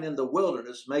crying in the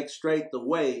wilderness, make straight the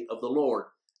way of the Lord,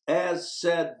 as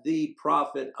said the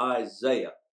prophet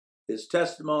Isaiah." His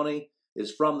testimony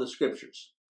is from the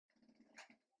scriptures.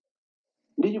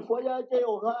 Ndi chifukwa chake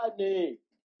Yohane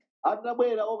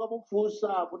atabwera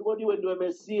okamufunsa kuti kodi iwe ndiwe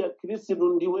Mesiya, Khristu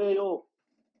ndiweyo,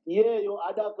 iyeyo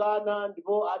adakana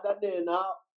ndipo adanena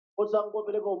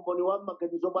osangopereka umboni wa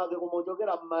m'maganizo mwake koma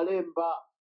ochokera m'malemba,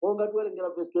 monga tiwerengera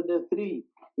verse 23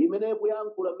 imene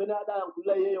ikuyankhula mmene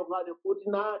adayankhulira iye Yohane kuti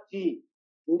nati,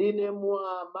 "Ndine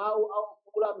mawu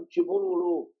akufuwula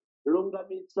m'chipululu,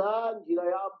 lungamitsa njira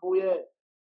ya Ambuye,"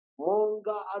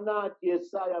 monga anati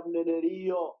Yesaya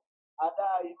mneneriyo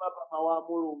adayima pa mawu a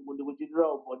Mulungu ndi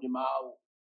kuchitira umboni mawu.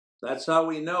 That's how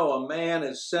we know a man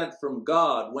is sent from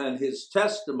God, when his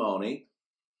testimony,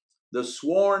 the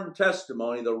sworn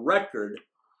testimony, the record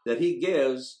that he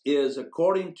gives, is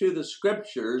according to the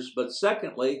scriptures, but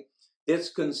secondly, it's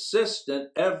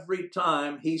consistent every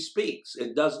time he speaks.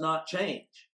 It does not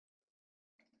change.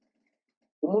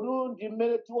 Umutu ndi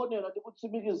mmene tionera ndi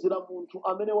kutsimikizira munthu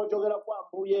amene wachokera kwa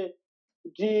Ambuye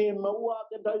kuti mawu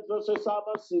ake nthawi zonse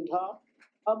samasintha,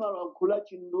 amalankhula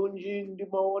chindunji ndi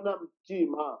moona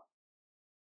mtima.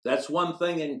 That's one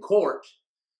thing in court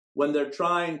when they're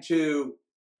trying to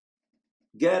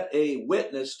get a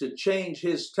witness to change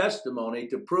his testimony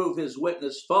to prove his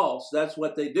witness false. That's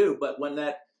what they do. But when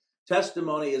that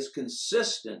testimony is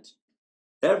consistent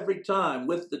every time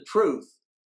with the truth,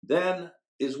 then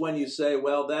is when you say,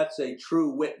 well, that's a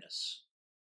true witness.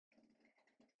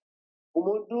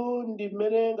 Umutu ndi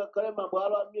mmene ngakhale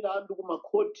mabwalo a milandu ku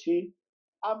makhoti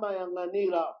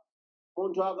amayang'anira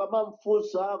munthu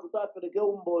akamamufunsa kuti apereke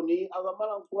umboni,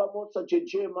 akamalankhula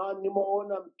mosachechema ndi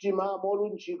moona mtima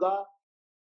molunjika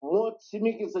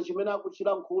motsimikiza chimene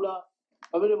akuchilankhula,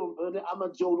 pamene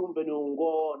amadziwa kuti umboni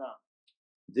ungoona.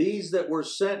 These that were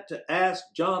sent to ask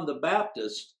John the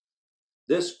Baptist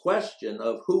this question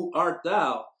of "Who art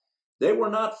thou?" they were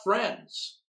not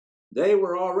friends. They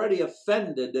were already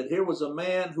offended that here was a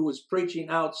man who was preaching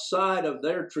outside of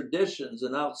their traditions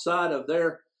and outside of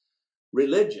their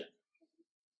religion.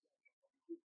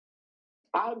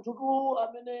 Anthu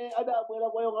amene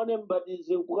adabwera kwa Yohane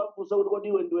Mbatizi kukafunsa kuti kodi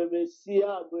iwe ndiwe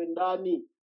Mesiya, ndiwe ndani,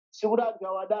 sikuti anthu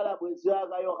awo adali abwenzi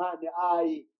ake a Yohane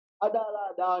ayi, adali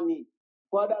adani,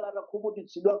 kwa adali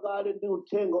atakhumudwitsidwa kale ndi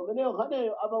uthenga umene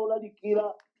Yohaneyo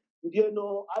amawulalikira,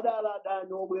 ndiyeno adali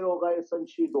adani obwera okayesa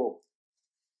ntchito.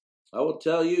 I will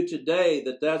tell you today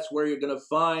that that's where you're going to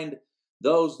find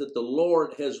those that the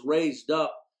Lord has raised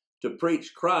up to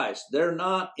preach Christ. They're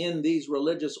not in these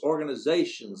religious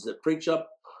organizations that preach up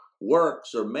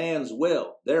works or man's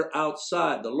will. They're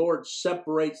outside. The Lord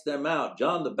separates them out.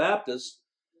 John the Baptist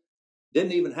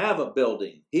didn't even have a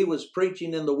building. He was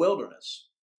preaching in the wilderness.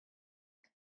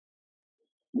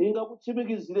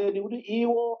 Ndingakutsimikizireni kuti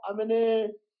iwo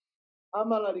amene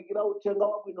amalalikira uthenga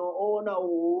wabwino oona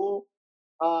uwu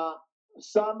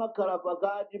samakhala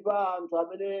pakati pa anthu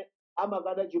amene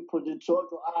amakana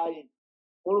chiphunzitsocho ayi.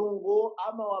 Mulungu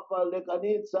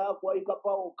amawalekanitsa kuwayika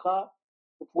pawokha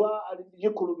chifukwa ali ndi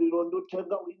chikhulupiriro ndi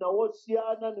uthenga wina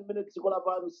wosiyana ndi mmene dziko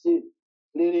lapansi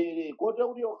lilili. Kotero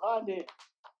kuti Yohane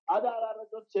adali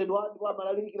atachotsedwa ndipo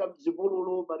amalalikira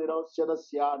m'zipululu madera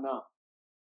osiyanasiyana.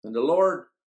 And the Lord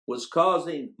was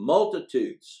causing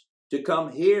multitudes to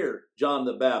come hear John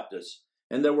the Baptist.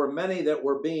 And there were many that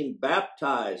were being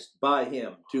baptized by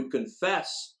him to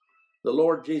confess the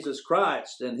Lord Jesus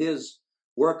Christ and his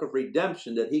work of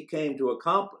redemption that he came to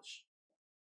accomplish.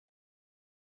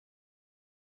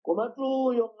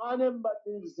 Komatu Yohane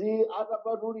Mbatizi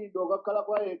atapatulidwa kakhala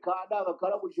kwa yekha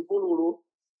adakakhala ku chipululu,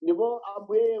 ndipo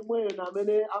Ambuye yemweyo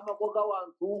amene amakoka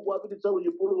wanthu kuwapititsa ku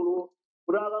chipululu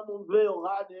kuti akamumve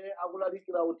Yohane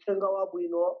akulalikira uthenga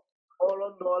wabwino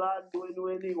olondola ndi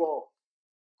weniweniwo.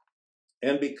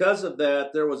 And because of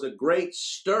that, there was a great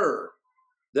stir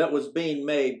that was being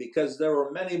made, because there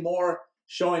were many more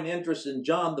showing interest in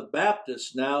John the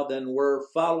Baptist now than were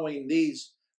following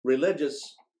these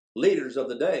religious leaders of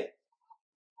the day.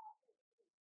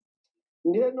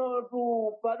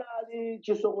 ndiyenotu padali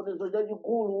chisokonezo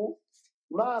chachikulu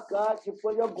maka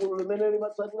chifukwa cha gulu limene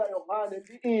limatsatira Yohane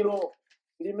ndi ilo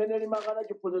limene limakana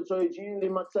chiphunzitso ichi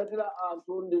limatsatira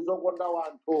anthu ndi zokonda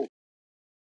wanthu.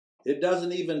 It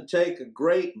doesn't even take a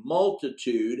great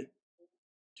multitude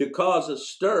to cause a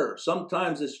stir.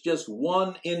 Sometimes it's just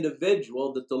one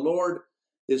individual that the Lord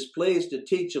is pleased to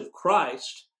teach of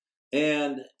Christ.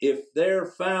 And if they're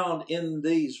found in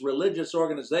these religious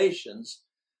organizations,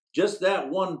 just that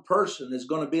one person is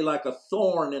going to be like a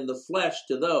thorn in the flesh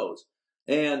to those.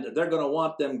 And they're going to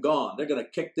want them gone. They're going to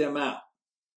kick them out.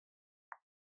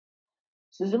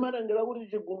 Sizimatengera kuti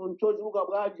chigulu nchochuluka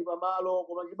bwanji pamalo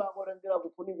koma chimangotengera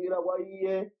kufunikira kwa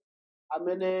iye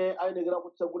amene ayenekera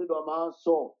kutsekulidwa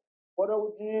maso. Kota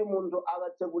kuti munthu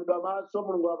akatsekulidwa maso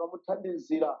Mulungu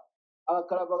akamuthandizira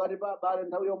akakhala pakati pa abale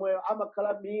nthawi yomweyo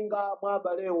amakhala minga mwa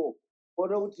abalewo.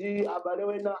 Kota kuti abale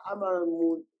wena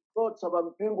amamuchotsa pa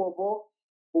mpingopo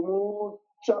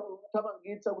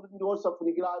kumuthamangitsa kuti ndi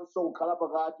osafunikiranso kukhala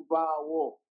pakati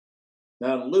pawo.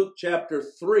 Now in Luke chapter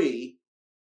 3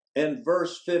 and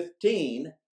verse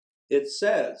 15, it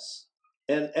says,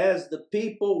 and as the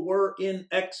people were in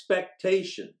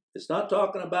expectation, it's not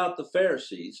talking about the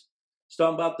Pharisees, it's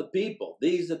talking about the people,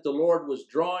 these that the Lord was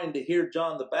drawing to hear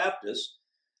John the Baptist.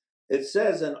 It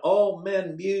says, and all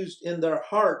men mused in their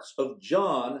hearts of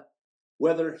John,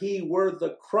 whether he were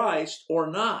the Christ or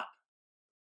not.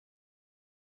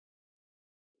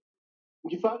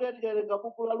 Ndifake tikawerenga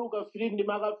buku la Luka 3 ndi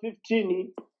maka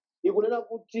 15 ikunena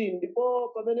kuti ndipo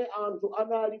pamene anthu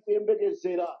anali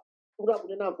kuyembekezera kuti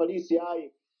akunena Afarisi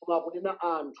ayi koma akunena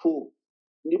anthu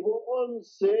ndipo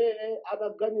onse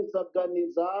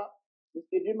anaganizaganiza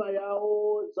mitima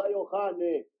yawo za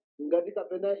Yohane ngati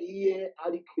kapena iye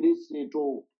ali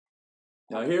Khristu.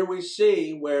 Now here we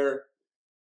see where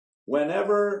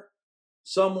whenever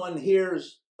someone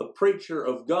hears a preacher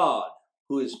of God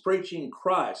who is preaching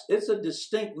Christ, it's a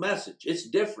distinct message. It's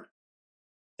different.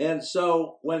 And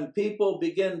so when people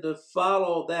begin to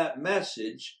follow that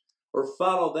message or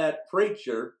follow that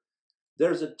preacher,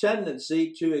 there's a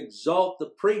tendency to exalt the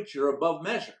preacher above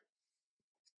measure.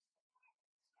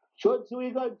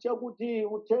 Chodziwika chakuti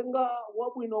uthenga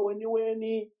wabwino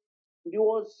weniweni ndi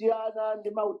wosiyana ndi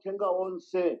mauthenga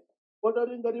onse. Kota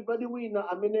ngati pali wina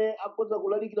amene akhoza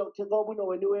kulalikira uthenga wabwino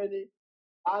weniweni,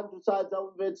 anthu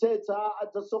sadzamvetsetsa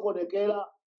adzasokonekera.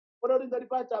 Kota ngati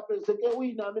pati apezeke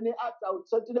wina amene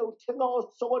adzautsatire uthenga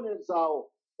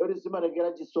osokonezawo, yoti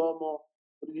zimatengera chisomo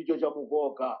kuti ndicho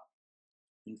chamukoka.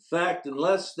 In fact,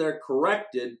 unless they're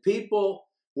corrected, people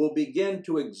will begin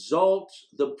to exalt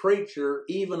the preacher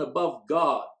even above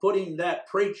God, putting that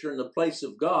preacher in the place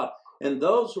of God. And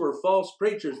those who are false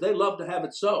preachers, they love to have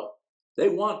it so. They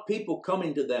want people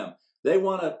coming to them. They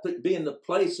want to be in the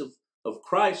place of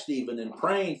Christ even and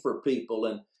praying for people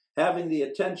and having the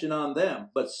attention on them.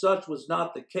 But such was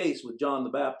not the case with John the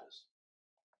Baptist.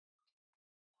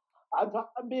 Anthu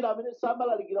ambiri amene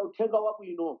samalalikira uthenga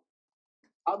wabwino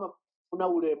amafuna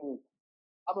ulemu,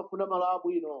 amafuna malo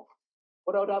abwino.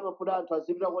 Kota kuti amafuna anthu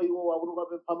azipita kwa iwo akuti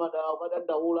ukapempha madawa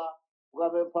ukadandaula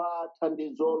ukapempha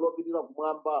thandizo lopitira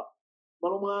kumwamba.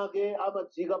 Malo mwake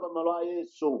amadzika pa malo a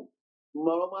Yesu.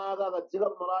 Malo mwake akadzika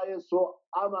pa malo a Yesu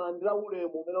amalandira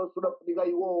ulemu umene udafunika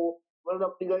iwowo, umene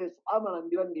udafunika Yesu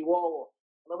amalandira ndi iwowo.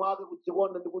 Malo mwake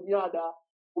kudzikonda ndi kunyada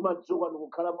kumadzuka ndi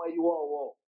kukhala mwa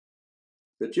iwowo.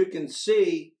 But you can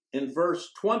see in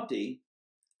verse 20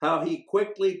 how he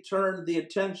quickly turned the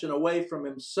attention away from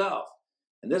himself.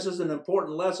 And this is an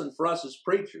important lesson for us as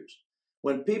preachers.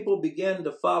 When people begin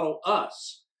to follow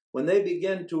us, when they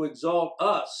begin to exalt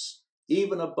us,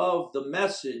 even above the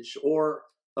message or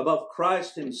above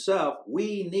Christ himself,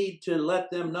 we need to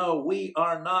let them know we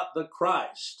are not the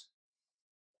Christ.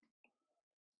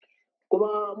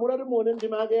 Koma murati muone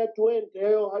ndima yake ya 20 ya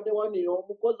Yohane 1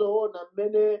 mukuzoona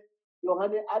mmene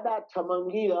Yohane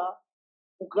adathamangira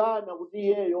kukana kuti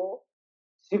iyeyo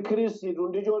si Khristu,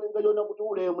 ndi cholinga chona kuti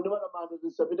ulemu ndi matamando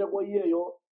zisapite kwa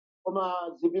iyeyo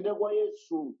koma zipite kwa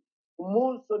Yesu.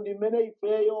 Munso ndi mmene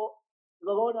ifeyo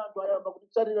tikaona anthu ayamba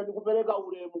kutitsatira ndi kupereka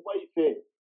ulemu kwa ife,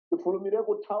 tifulumire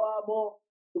kuthawamo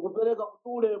ndi kupereka kuti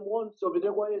ulemu wonse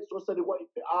upite kwa Yesu osati kwa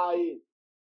ife ayi.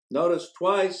 Notice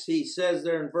twice he says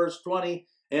there in verse 20,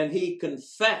 and he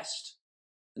confessed.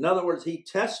 In other words, he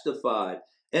testified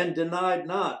and denied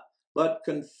not, but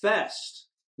confessed.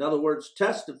 In other words,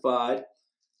 testified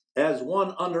as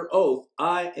one under oath,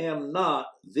 I am not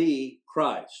the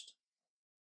Christ.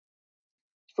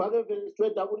 Chifukwa verse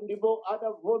 20 akuti ndipo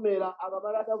adavomera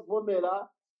akamala adavomera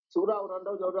sikuti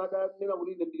akutanthauza kuti adanena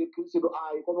kuti ine ndine Khristu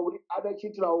ayi, koma kuti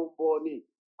adachitira umboni,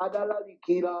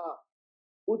 adalalikira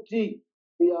kuti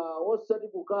ya osati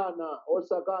kukana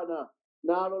osakana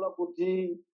nalola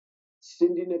kuti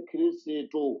sindine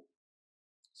Khristu.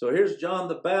 So here's John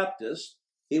the Baptist.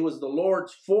 He was the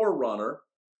Lord's forerunner.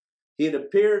 He had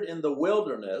appeared in the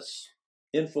wilderness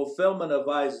in fulfillment of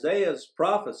Isaiah's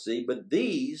prophecy, but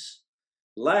these,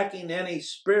 lacking any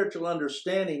spiritual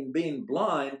understanding, being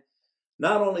blind,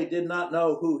 not only did not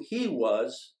know who he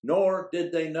was, nor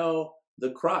did they know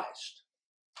the Christ.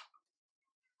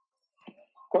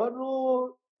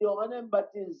 Kwanu Yohane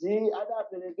Mbatizi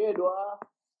adaperekedwa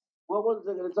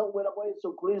kukonzekeretsa kubwera kwa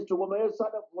Yesu Khristu, koma Yesu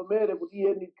adavomere kuti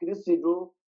iye ndi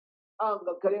Khristu,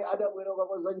 angakhale adabwera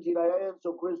kukonza njira ya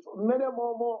Yesu Khristu. Mmene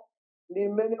momo ndi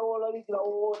mmene olalikira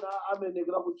woona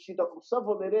amenekera kuchita,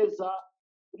 kusavomereza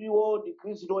kuti iwo ndi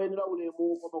Khristu oyenera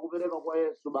ulemu koma kupereka kwa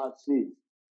Yesu basi.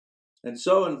 And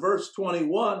so in verse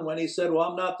 21, when he said, well,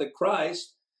 I'm not the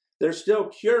Christ, they're still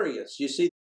curious. You see,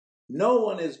 no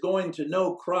one is going to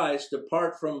know Christ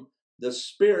apart from the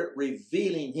Spirit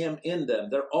revealing him in them.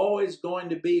 They're always going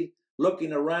to be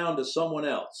looking around to someone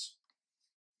else.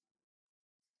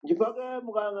 Ndipake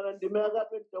mukayang'ana ndime ya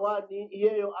 21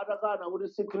 iyeyo atakana kuti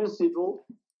si Khristu,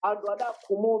 anthu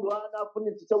adakhumudwa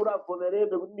anafunitsitsa kuti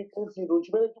avomerebe kuti ndi Khristu,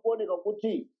 chimene chikuoneka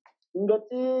kuti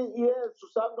ngati Yesu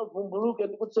sangavumbuluke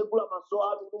ndi kutsegula maso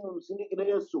anu kuti mumuzindikire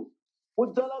Yesu,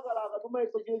 kudzalakalaka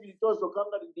tumayesa chile chilichonse kukhala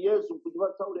ngati ndi Yesu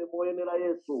kuchipatsa ulemu oyenera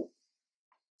Yesu.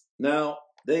 Now,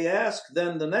 they ask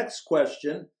then the next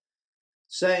question,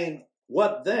 saying,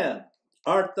 what then?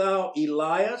 Art thou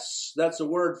Elias? That's a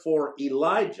word for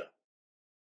Elijah.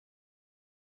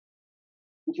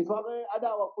 Nchifake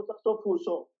adawafunsa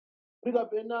funso kuti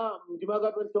kapena ndime ya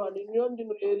 21 iniyo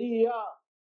ndinu Eliya?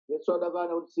 Yesu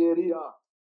adakana kuti si Eliya.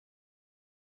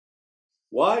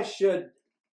 Why should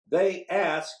they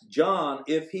ask John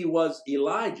if he was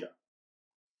Elijah?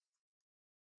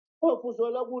 Funso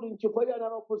lakuti nchifukwa chani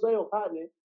amafunsa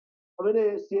Yohane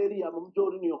amene si Eliya, amamudziwa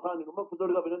kuti ni Yohane, amafunsa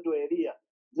kuti kapena ndi Eliya.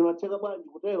 Zimatheka bwanji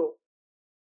kutero?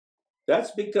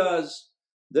 That's because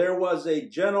there was a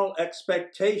general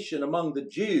expectation among the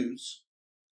Jews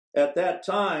at that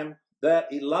time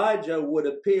that Elijah would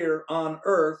appear on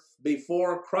earth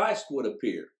before Christ would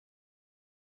appear.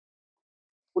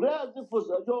 Kuti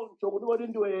azifunsa choncho kuti kodi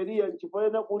ndi Eliya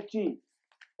nchifukwa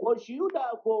kuti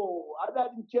Yudako adali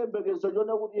mchembekezo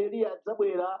chona kuti Eliya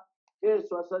adzabwera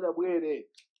Yesu asadabwere.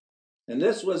 And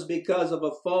this was because of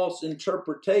a false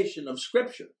interpretation of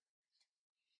Scripture.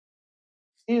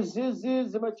 Izizi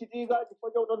zimachitika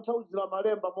chifukwa cha kutanthauzira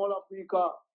malemba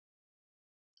molakwika.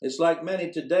 It's like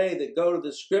many today that go to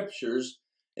the Scriptures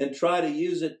and try to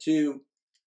use it to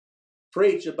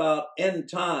preach about end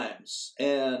times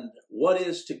and what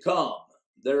is to come.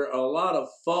 There are a lot of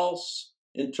false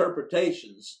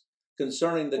interpretations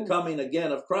concerning the coming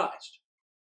again of Christ.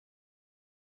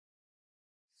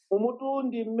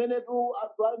 Umutundi mmenetu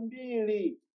anthu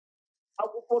ambiri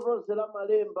akupotozera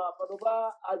malemba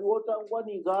panopa ali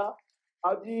otangwanika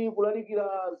ati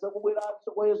kulalikira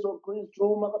zakubweranso kwa Yesu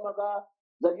Khristu, makamaka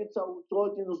zachitsautso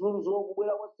chinzunzo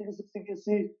kubwera kwa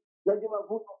 666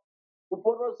 zachimavuto,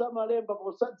 kupotoza malemba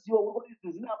posadziwa kuti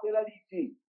izi zinabwera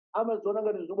liti, amaziona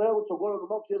ngati zikubwera kutsogolo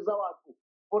nomakucheza wanthu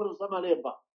kupotoza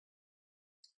malemba.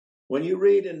 When you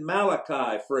read in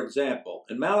Malachi, for example,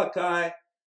 and Malachi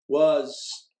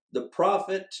was the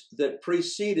prophet that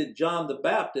preceded John the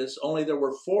Baptist, only there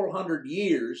were 400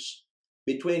 years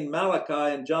between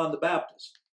Malachi and John the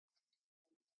Baptist.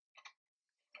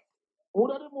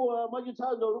 Mutati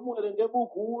mwachitsanzo muwerenge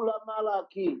buku la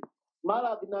Malaki.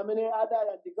 Malaki namene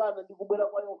adayandikana ndi kubwera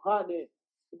kwa Yohane.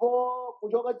 Ndipo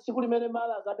kuchoka tsiku limene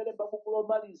Malaki adalemba buku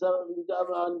lomaliza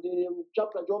ndi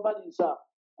chapter chomaliza,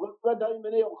 kufika nthawi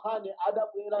imene Yohane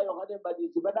adabwera, Yohane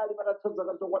Mbatizi padali patatha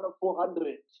zaka zokwana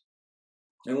 400.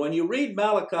 And when you read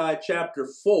Malachi chapter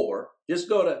 4, just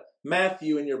go to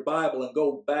Matthew in your Bible and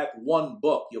go back one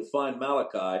book, you'll find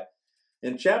Malachi.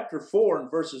 In chapter 4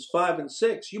 and verses 5 and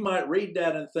 6, you might read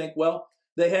that and think, well,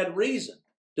 they had reason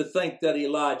to think that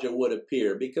Elijah would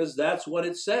appear because that's what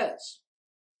it says.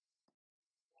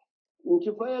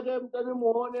 Nchifukwa mtani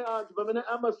muone anthu pamene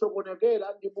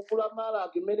amasokonekera ndi buku la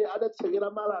Malaki mmene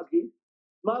adatsekera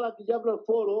Malaki chapter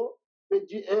 4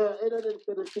 page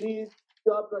 833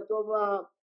 chapter choma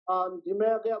ndime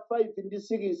ya 5 ndi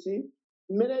 6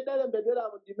 mmene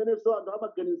idalembedweramo ndimene so anthu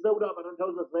amaganiza kuti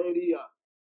amatanthauza za Eliya.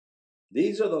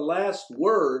 These are the last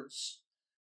words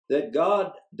that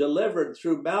God delivered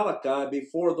through Malachi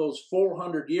before those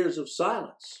 400 years of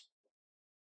silence.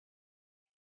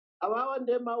 Awawa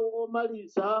ndi mawu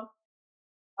omaliza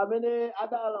amene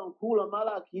adalankhula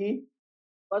Malaki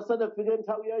pasanafike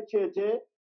nthawi yachete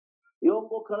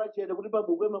yongokhala chete kuti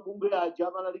pabukwe mabungwe aja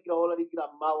amalalikira olalikira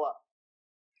mmawa.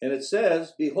 And it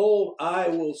says, "Behold, I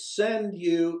will send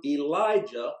you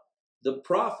Elijah, the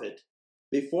prophet,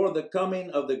 before the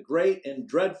coming of the great and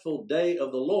dreadful day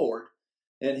of the Lord,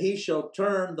 and he shall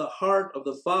turn the heart of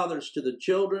the fathers to the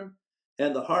children,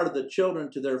 and the heart of the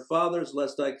children to their fathers,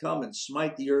 lest I come and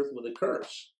smite the earth with a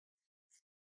curse."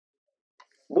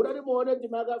 mudati muone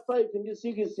ndimaka 5 ndi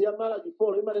 6 ya Malaki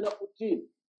 4 imanena kuti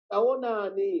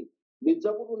taonani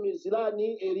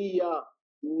ndidzakutumizirani Eliya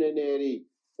mneneri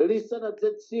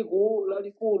lisanadze tsiku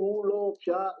lalikulu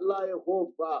lopsa la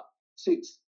Yehova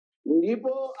 6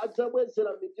 ndipo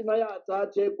adzabwezera mitima ya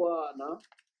atate kwa ana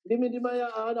ndi mitima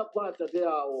ya ana kwa atate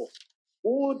awo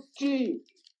kuti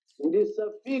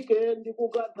ndisafike ndi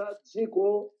kukantha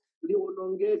dziko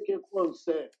liwonongeke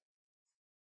konse.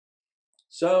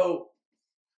 So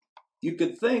you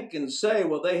could think and say,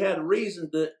 well, they had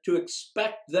reason to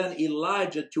expect then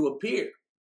Elijah to appear.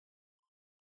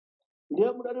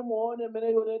 ndiye mudati muone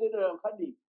mmene ionekera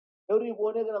nkhani ekuti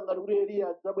kuonekera ngati kuti Eliya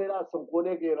adzabweranso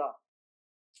nkuonekera.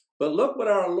 But look what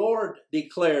our Lord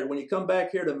declared when you come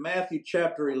back here to Matthew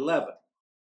chapter 11.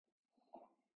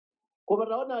 Koma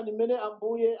taonani mmene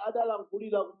Ambuye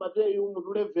adalankhulira ku Mateyu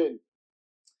mutu 11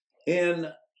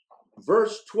 In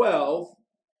verse 12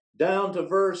 down to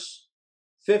verse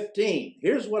 15.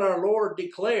 Here's what our Lord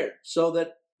declared, so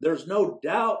that there's no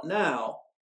doubt now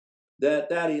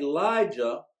that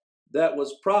Elijah that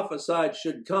was prophesied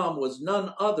should come was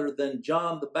none other than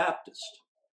John the Baptist.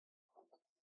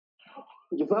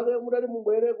 Chifukwa mudati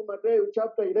mubwere ku Mateyu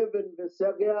chapter 11 verse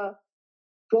yake ya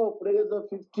 12 kulekeza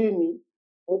 15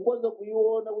 mukhoza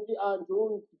kuiona kuti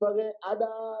anthu chifukwa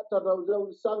adatanthauzira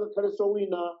kuti sangakhalenso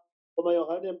wina koma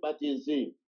Yohane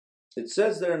Mbatizi. It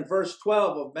says there in verse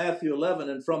 12 of Matthew 11,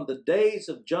 "And from the days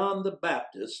of John the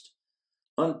Baptist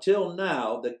until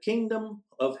now, the kingdom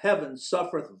of heaven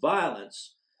suffereth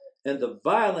violence, and the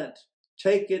violent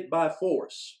take it by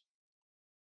force."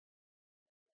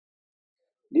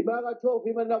 Ndimaka 12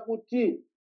 imanena kuti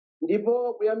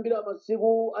ndipo kuyambira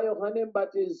masiku a Yohane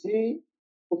Mbatizi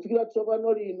kufikira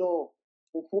tsopano lino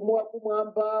ufumu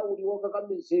wakumwamba uli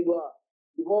wokakamizidwa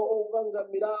ndipo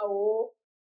okukangamirawo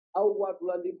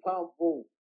aukwatula ndi mphamvu.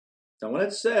 Now, when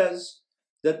it says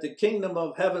that the kingdom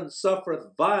of heaven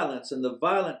suffereth violence, and the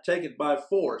violent take it by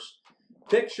force,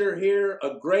 picture here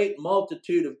a great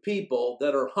multitude of people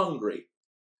that are hungry,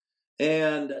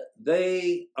 and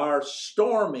they are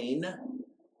storming,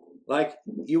 like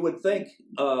you would think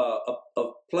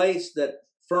a place that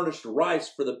furnished rice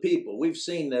for the people. We've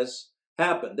seen this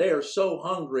happen. They are so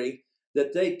hungry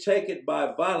that they take it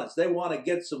by violence. They want to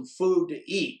get some food to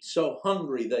eat, so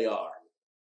hungry they are.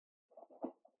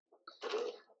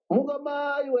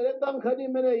 Mukama iwerenga nkhani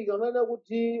imeneyi ikanena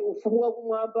kuti ufumu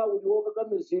wakumwamba uli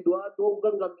wokakamizidwa ndi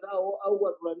wokukangamirawo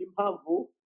aukwatula ndi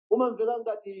mphamvu umamveka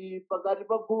ngati pakati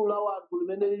pa gulu la anthu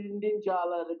limene lili ndi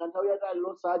njala lika nthawi yatali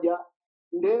losadya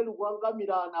ndiye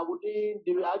likukangamirana kuti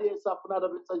ndi aliyense afuna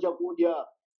atapeza chakudya.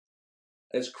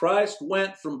 As Christ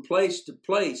went from place to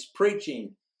place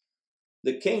preaching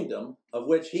the kingdom of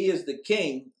which he is the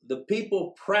king, the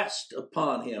people pressed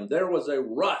upon him. There was a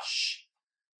rush,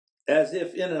 as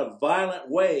if in a violent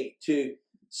way, to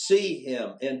see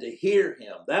him and to hear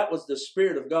him. That was the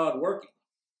Spirit of God working.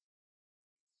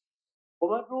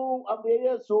 Komatu Ambuye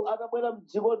Yesu atabwera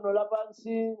m'dziko lino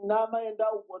lapansi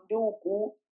namayenda uko ndi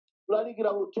uku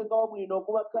kulalikira uthenga wabwino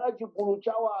kumakhala chigulu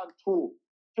cha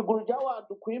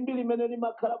wanthu khwimbi limene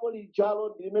limakhalapo lijalo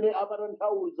ndi limene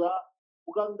amatanthauza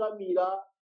kukangamira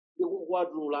ndi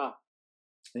kukwatula.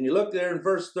 And you look there in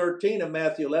verse 13 of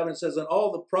Matthew 11, it says, "And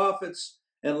all the prophets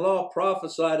and law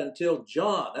prophesied until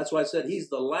John." That's why I said he's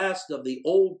the last of the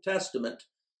Old Testament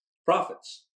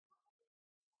prophets.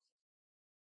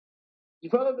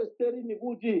 Chifukwa verse 13 ni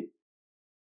kuti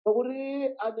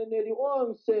pakuti aneneri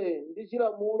onse ndi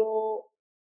chilamulo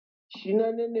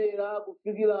chinanenera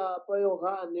kufikira pa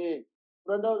Yohane.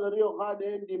 Kutanthauza kuti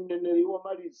Yohane ndi mneneri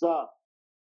womaliza.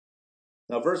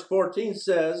 Now, verse 14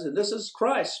 says, and this is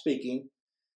Christ speaking,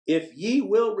 "If ye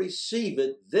will receive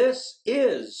it, this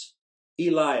is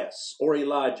Elias or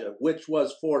Elijah, which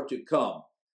was for to come."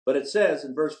 But it says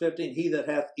in verse 15, "He that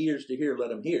hath ears to hear,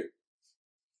 let him hear."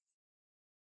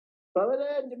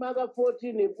 Pamene ndimaka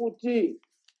 14 kuti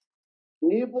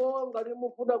ndipo ngati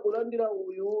mufuna kulandira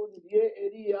uyu ndiye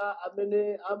Eliya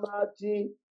amene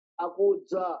amati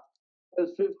akudza.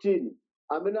 Verse 15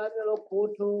 amene anelo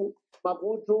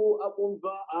makutu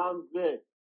akumva amve.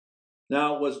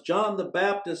 Now, was John the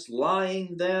Baptist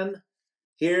lying then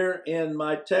here in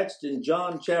my text in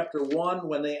John chapter 1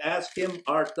 when they asked him,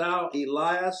 "Art thou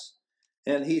Elias?"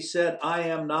 And he said, "I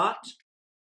am not"?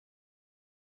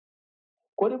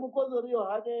 Kodi mukhoza kuti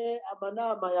Yohane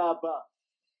amanama yapa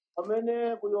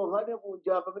pamene ku Yohane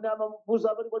kuja pamene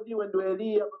amamufunsa amati kodi iwe ndi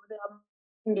Eliya pamene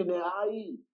ndine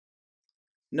ayi.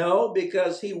 No,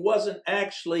 because he wasn't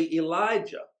actually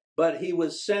Elijah, but he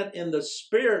was sent in the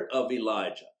spirit of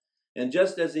Elijah. And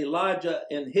just as Elijah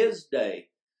in his day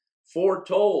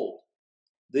foretold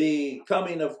the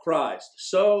coming of Christ,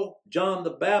 so John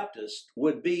the Baptist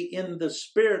would be in the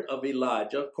spirit of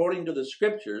Elijah, according to the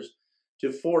scriptures,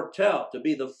 to foretell, to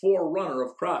be the forerunner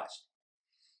of Christ.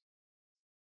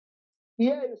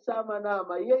 Iyeyu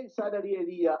samanama, iyeyu sadali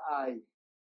Eliya ayi.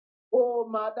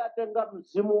 Koma adatenga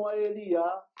mzimu wa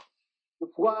Eliya,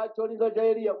 chifukwa cholinga cha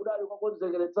Eliya kudali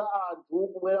kukonzekeretsa anthu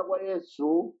kubwera kwa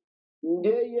Yesu.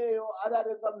 Ndiye iyeyo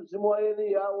adatenga mzimu wa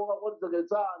Eliya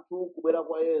wokakonzekeretsa anthu kubwera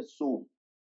kwa Yesu.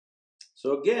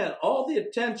 So again, all the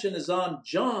attention is on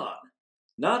John,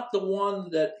 not the one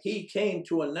that he came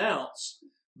to announce,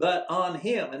 but on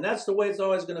him. And that's the way it's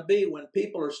always going to be when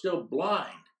people are still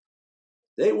blind.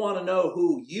 They want to know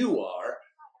who you are,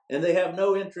 and they have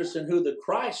no interest in who the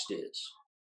Christ is.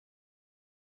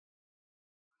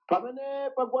 Pamene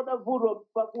pakuona vuto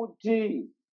pakuti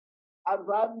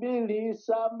anthu ambiri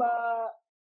samayang'ana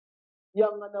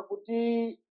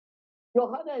kuti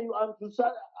Yohaneyu anthu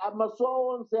maso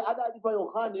onse adali pa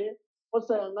Yohane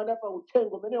osayang'ana pa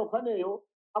uthenga umene Yohaneyo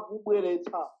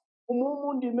akubweretsa.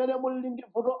 Umumu ndi mmene muli ndi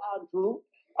vuto anthu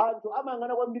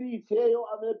amayang'ana kwambiri ifeyo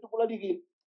amene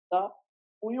tikulalikira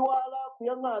kuyiwala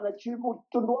kuyang'ana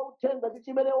mtundu wa uthenga ndi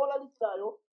chimene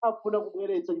wolalikirayo afuna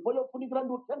kubweretsa chifukwa chofunikira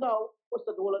ndi uthengawo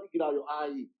osati wolalikirayo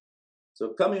ayi.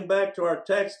 So coming back to our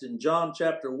text in John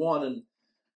chapter 1 and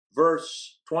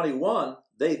verse 21,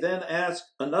 they then ask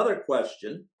another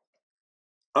question,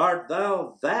 "Art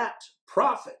thou that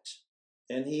prophet?"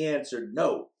 And he answered,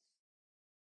 "No."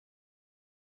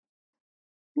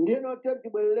 Ndino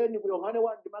tibwerereni ku Yohane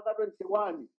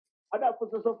 1:21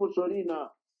 adafunsanso funso lina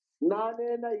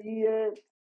nanena iye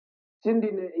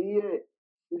sindine iye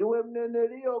ndiwe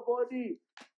mneneriyo kodi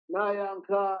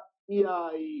nayankha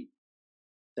iyayi.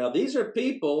 Now these are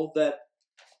people that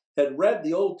had read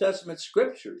the Old Testament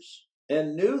scriptures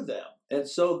and knew them, and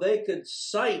so they could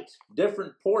cite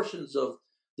different portions of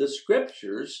the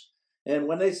scriptures, and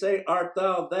when they say, "Art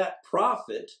thou that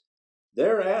prophet?"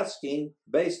 they're asking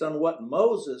based on what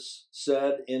Moses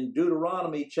said in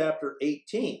Deuteronomy chapter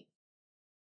 18.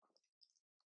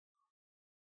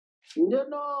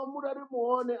 Ndeno mudati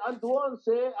muone anthu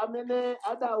onse amene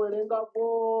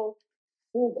adawerengako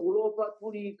buku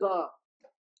lopatulika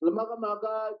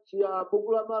makamaka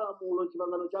buku la malamulo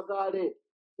chipangano chakale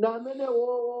na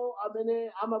amenewowo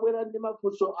amene amabwera ndi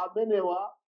mafunso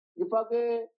amenewa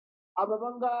ndipake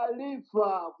amapanga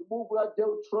lifa ku buku la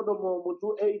Deuteronomy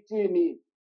mutu 18.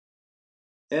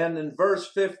 And in verse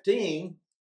 15,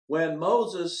 when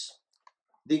Moses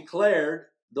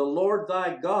declared, "The Lord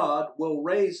thy God will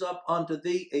raise up unto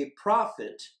thee a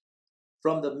prophet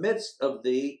from the midst of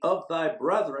thee, of thy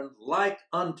brethren, like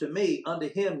unto me, unto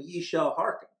him ye shall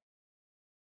hearken."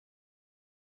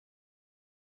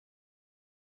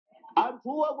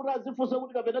 Anthuwa kuti azifunsa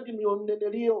kuti kapena timiyo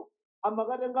mneneriyo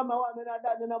amakatenga mawu amene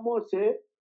adanena Mose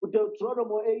ku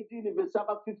Deuteronomy 18 verse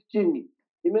 15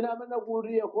 imene amanena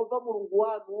kuti Yehova Mulungu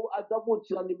wanu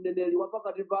adzakuutsirani mneneri wa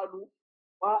pakati panu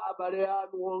kwa abale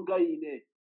anu wonga ine.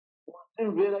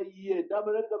 Muzimvera iye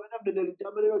ndamanena kapena mneneri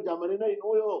chamaneno chamanena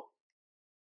inuyo.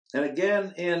 And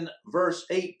again in verse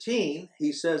 18,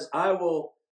 he says, "I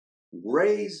will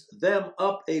raise them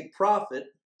up a prophet,"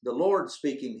 the Lord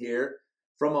speaking here,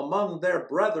 "from among their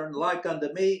brethren like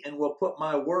unto me, and will put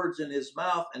my words in his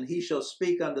mouth, and he shall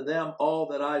speak unto them all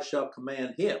that I shall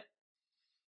command him."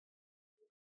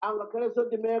 Angakhalenso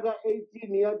ndimeka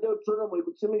 18 ya Deuteronomy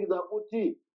ikutsimikiza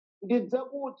kuti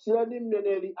ndidzakuutsirani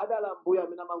mneneri adala Ambuye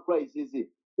amene amayankhula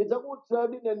izizi.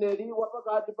 Ndidzakuutsirani mneneri wa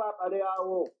pakati pa abale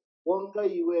awo wonga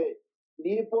iwe,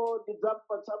 ndipo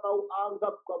ndidzamupatsa mawu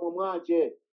anga m'kamwa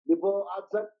mwace, ndipo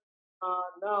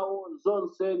adzakhala nawo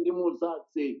zonse ndi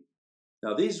muzatsi.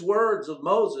 Now these words of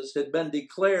Moses had been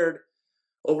declared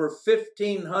over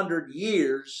 1,500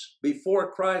 years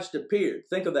before Christ appeared.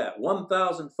 Think of that.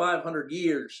 1,500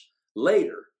 years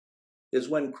later is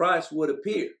when Christ would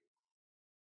appear.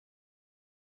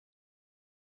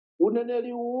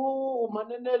 Uneneri uwu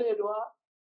umaneneredwa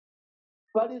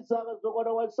pali zaka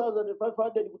zokwana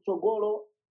 1,500 kutsogolo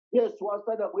Yesu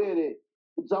asanabwere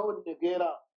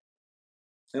kudzaonekera.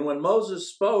 And when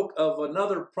Moses spoke of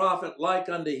another prophet like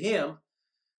unto him,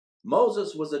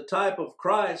 Moses was a type of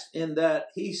Christ in that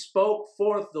he spoke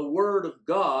forth the word of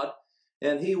God,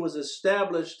 and he was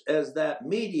established as that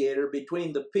mediator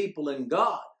between the people and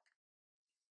God.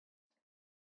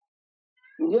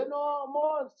 Ndiyeno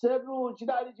Mosetu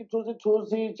chidali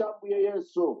chithunzithunzi cha Ambuye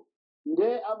Yesu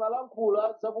nde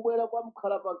amalankhula zakubwera kwa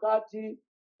mkhala pakati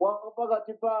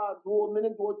pa anthu amene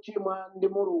ndi ochimwa ndi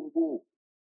Mulungu.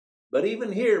 But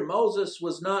even here, Moses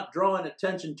was not drawing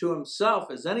attention to himself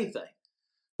as anything,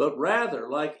 but rather,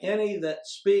 like any that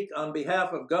speak on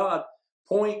behalf of God,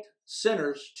 point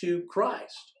sinners to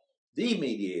Christ, the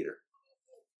mediator.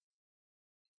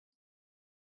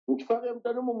 N'chifukwa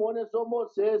mtani mumuonesa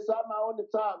Mose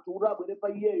samaonetsa anthu kuti abwere pa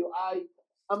iyeyo ayi,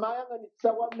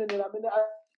 amayang'anitsa kwa mneneri amene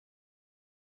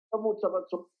amutsa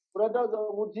patsogolo kutanthauza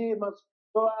kuti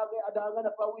maso ake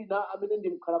adayang'ana pa wina amene ndi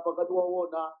mkhala pakati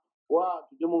waona wa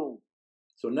anthu ndi Mulungu.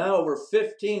 So now, over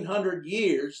 1,500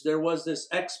 years, there was this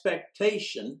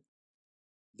expectation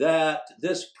that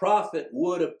this prophet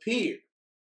would appear,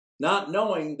 not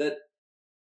knowing that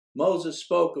Moses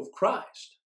spoke of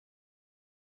Christ.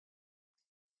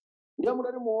 Ndiye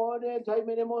mutati muone nthawi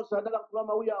imene Mose adalankhula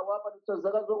mawu awa patapita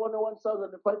zaka zokwana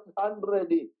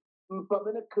 1,500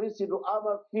 pamene Khristu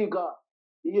amafika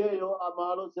iyeyo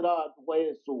amalozera anthu kwa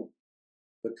Yesu.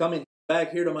 But coming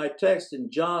back here to my text in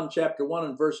John chapter 1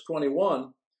 and verse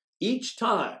 21, each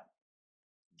time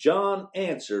John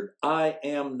answered, I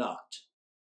am not.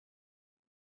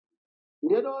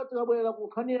 Ndiyeno tikabwera ku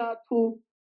nkhani yathu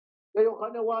ya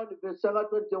Yohane 1 verse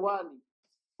 21,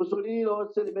 funso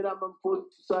lililonse limene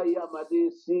amamufunsa iye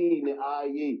amati sine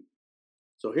ayi.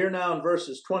 So here now in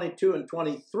verses 22 and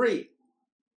 23,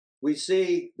 we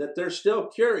see that they're still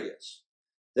curious.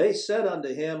 They said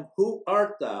unto him, Who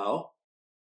art thou,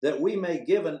 that we may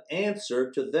give an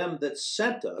answer to them that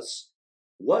sent us?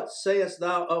 What sayest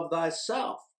thou of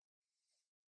thyself?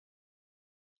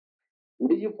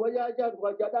 Ndi chifukwa chake anthu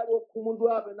aja adali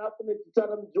okhumudwa ape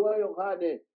nafunitsitsana mdziwa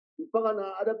Yohane mpaka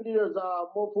na adapitiriza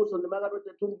mofunsa ndi maka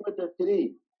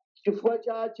 22-23. Chifukwa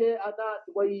chache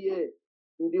anati kwa iye,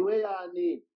 ndiwe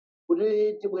yani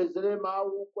kuti tibwezere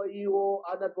mawu kwa iwo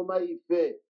anatuma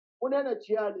ife? Unena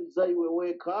chiyani za iwe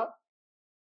wekha?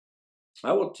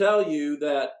 I will tell you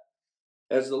that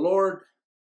as the Lord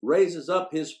raises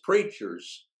up his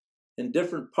preachers in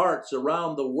different parts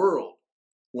around the world,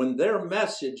 when their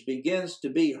message begins to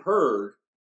be heard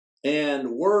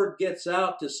and word gets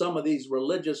out to some of these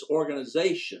religious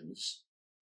organizations,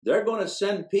 they're going to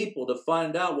send people to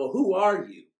find out, well, who are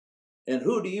you and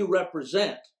who do you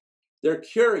represent? They're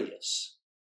curious,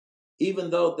 even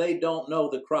though they don't know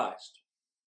the Christ.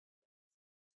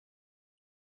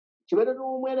 Chimene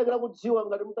muyenera kudziwa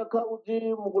ngati mutakhala kuti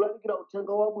mukulalikira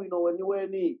uthenga wabwino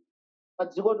weniweni pa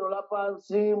dziko lino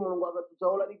lapansi, Mulungu akatitsa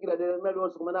olalikira dera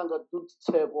lililonse kumene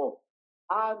angatitseko.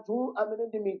 Anthu amene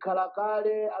ndi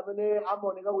mikhalakale amene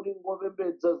amaoneka kuti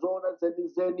ngopembedza zoona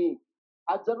zenizeni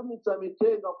adzatumitsa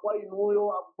mithenga kwa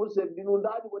inuyo akufunse ndinu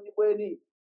ndani kwenikweni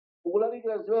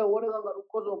ukulalikira ziweyo uoneka ngati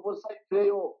ukhoza kuposa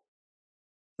ifeyo.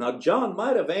 Now, John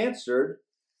might have answered,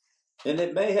 and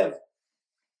it may have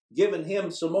given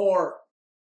him some more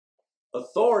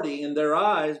authority in their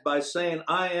eyes by saying,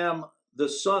 I am the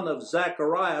son of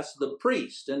Zacharias the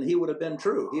priest, and he would have been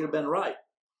true. He'd have been right.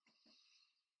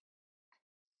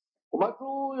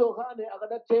 Komatu Yohane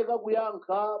akadatheka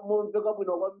kuyankha momveka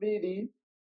bwino kwambiri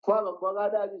fala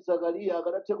mbakadali Zakariya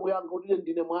akadatheka kuyankha kuti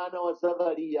ndine mwana wa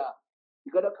Zakariya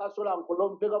ikadakhaso lankho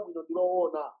lomveka bwino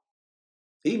ndiloona.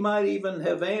 He might even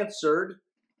have answered,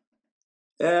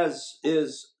 as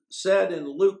is said in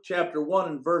Luke chapter 1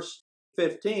 and verse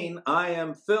 15, I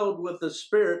am filled with the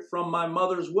Spirit from my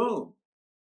mother's womb.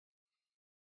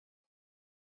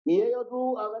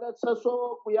 Iyeyotu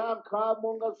akadatsanso kuyankha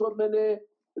monga zomene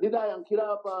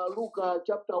lidayankhira pa Luka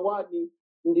chapter 1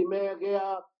 ndime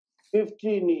ya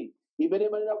 15 imene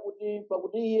imanena kuti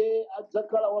pakuti iye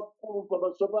adzakhala wamkulu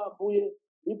pamaso pa Ambuye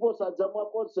ndipo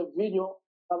sadzamwa konse vinyo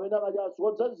amene akadyanso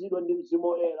odzazidwa ndi Mzimu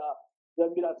Woyera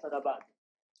kuyambira asanabadwe.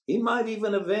 He might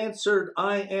even have answered,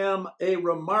 I am a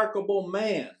remarkable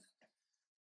man,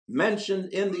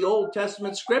 mentioned in the Old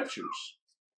Testament scriptures.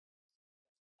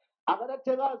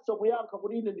 Akadathekanso kuyankha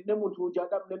kuti ine ndine munthu uja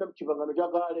adamunena m'chipangano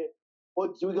chakale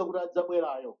odziwika kuti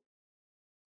adzabwerayo.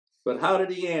 But how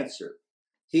did he answer?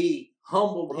 He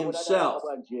humbled himself.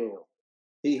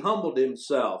 He humbled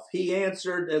himself. He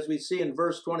answered, as we see in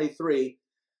verse 23,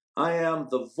 I am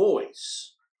the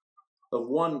voice of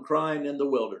one crying in the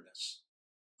wilderness.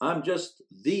 I'm just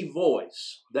the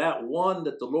voice, that one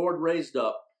that the Lord raised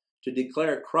up to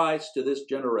declare Christ to this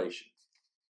generation.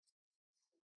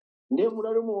 Ndiye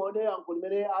mudali muone yankho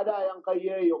limene adayankha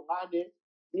iye Yohane,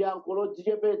 yankho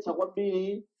lodzichepetsa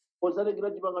kwambiri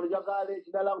posalikira chipangano chakale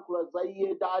chidalankhula za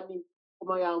iye dani,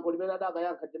 koma yankho limene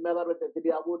adakayankha ndime ya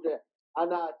 23 akuti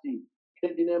anati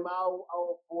ine ndine mawu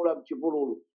ofuwula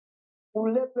m'chipululu.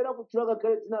 Kulephera kutchula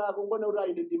ngakhale dzina lake ngone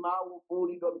kuti ine ndi mawu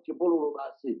ofuwulidwa m'chipululu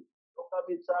basi.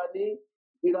 Tokamitsani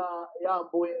ila ya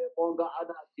Ambuye monga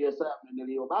anati Yesaya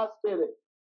mneneriyo. Basi tere,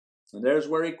 And there's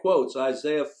where he quotes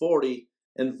Isaiah 40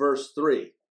 and verse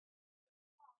 3.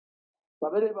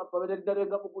 pamene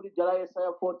tidatenga buku lija la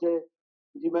Yesaya 40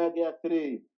 ndima yake ya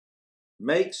 3.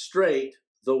 Make straight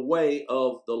the way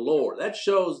of the Lord. That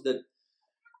shows that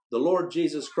the Lord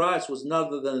Jesus Christ was none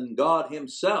other than God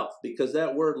himself, because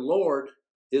that word Lord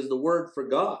is the word for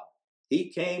God. He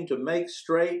came to make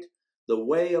straight the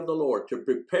way of the Lord, to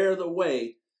prepare the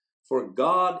way for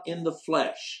God in the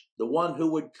flesh, the one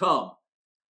who would come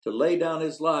to lay down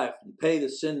his life and pay the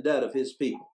sin debt of his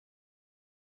people.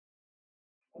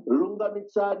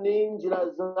 Lungamitsani njira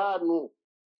zanu.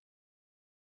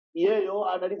 Iyeyo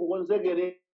anali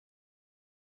kukonzekeretsa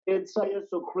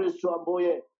Yesu Khristu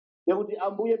Ambuye. Yekuti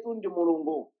Ambuye tu ndi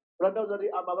Mulungu. Kutanthauza kuti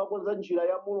amakakonza njira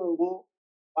ya Mulungu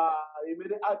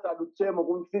imene adzadutsemo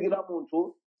kumfikira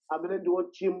munthu amene ndi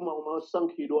wochimwa koma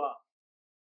osankhidwa.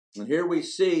 And here we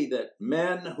see that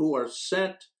men who are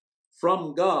sent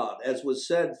from God, as was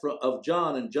said of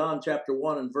John in John chapter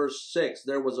 1 and verse 6,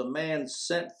 there was a man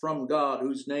sent from God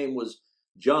whose name was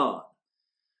John,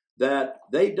 that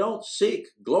they don't seek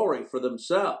glory for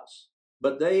themselves,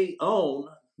 but they own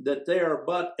that they are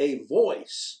but a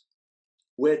voice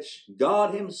which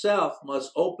God himself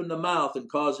must open the mouth and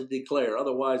cause to declare,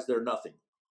 otherwise they're nothing.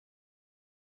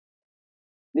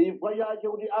 Chifukwa chake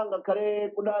kuti angakhale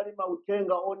kunali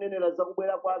mauthenga onenera za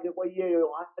kubwera kwake kwa iyeyo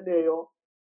Yohaneyo,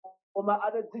 koma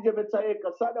adadzichepetsa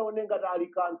yekha, sadaone ngati ali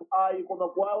kanthu ayi, koma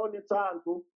kuwaonetsa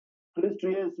anthu Khristu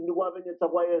Yesu ndi kuwapenyetsa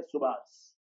kwa Yesu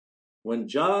basi. When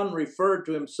John referred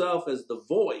to himself as the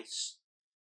voice,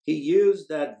 he used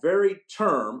that very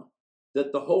term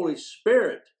that the Holy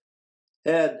Spirit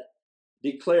had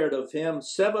declared of him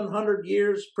 700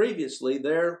 years previously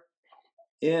there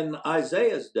in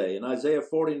Isaiah's day, in Isaiah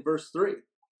 40 and verse 3.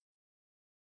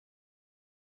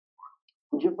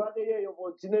 Nchifukwa iyeyo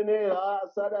podzinenera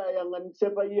sadayang'anitse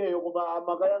pa iyeyo, koma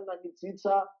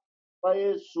amakayang'anitsitsa pa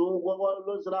Yesu,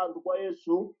 kuwalozera anthu kwa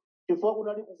Yesu, chifukwa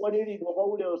kunali kukwaniridwa kwa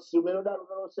ulosi umene udali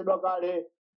utalosedwa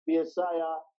kale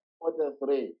Yesaya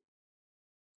 43.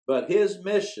 But his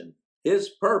mission, his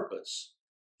purpose,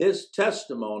 his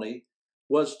testimony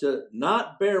was to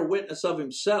not bear witness of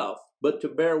himself, but to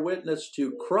bear witness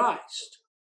to Christ.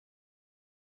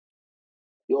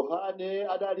 Yohane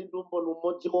adali ndi umboni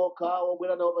umodzi okha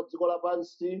wobwera nawo pa dziko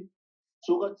lapansi,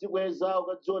 sukadzikweza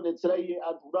ukadzionetsera iye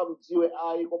anthu kuti amudziwe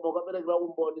ayi, koma ukaperekera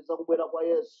umboni za kubwera kwa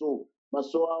Yesu,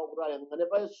 maso awo kuti ayang'ane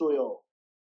pa Yesuyo.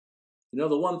 You know,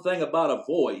 the one thing about a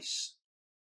voice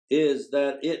is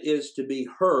that it is to be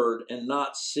heard and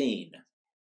not seen.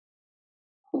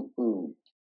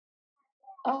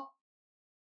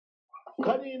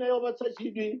 Nkhani ina yopatsa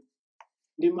chidwi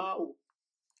ndi mawu.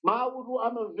 Mawu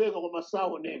amamveka koma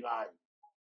saoneka ayi.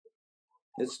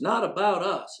 It's not about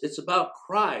us. It's about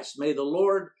Christ. May the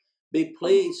Lord be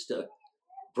pleased to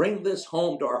bring this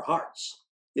home to our hearts.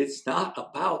 It's not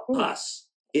about us.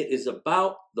 It is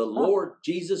about the Lord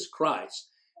Jesus Christ.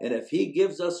 And if he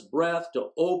gives us breath to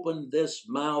open this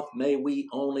mouth, may we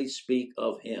only speak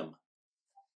of him.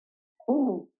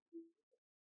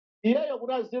 Iyeyo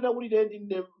kuti azinena kuti ine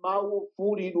ndine mawu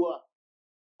ofuwulidwa,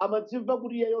 amadzimva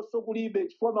kuti iyeyo sokulibe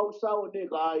chifukwa mawu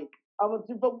saoneka ayi.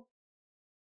 Amadzimva.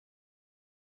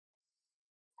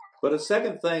 But a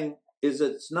second thing is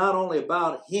it's not only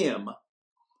about him,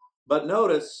 but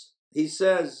notice he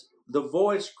says the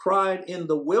voice cried in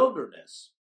the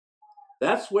wilderness.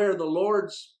 That's where the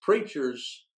Lord's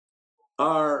preachers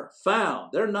are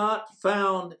found. They're not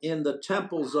found in the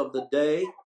temples of the day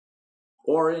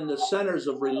or in the centers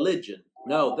of religion.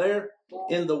 No, they're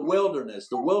in the wilderness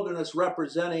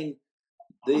representing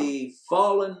the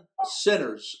fallen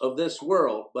sinners of this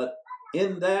world. But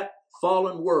in that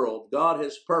fallen world, God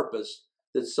has purposed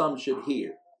that some should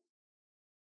hear.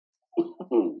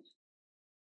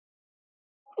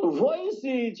 Voice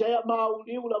ya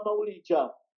mauliula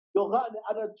maulicha. Yohane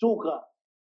adadzuka,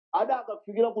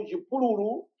 adakafikira ku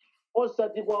chipululu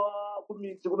osati kwa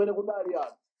kumidzi kumene kudali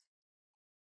anthu.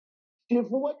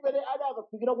 Chifukwa chimene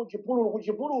adakafikira ku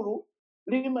chipululu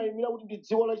limayimira kuti ndi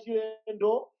dziko la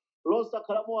chilendo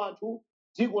losakhalamo anthu,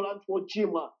 dziko la anthu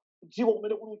ochimwa, dziko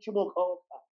kumene kuli uchimo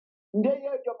okhaokha.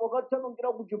 Ndiyeyo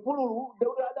pokathamangira ku chipululu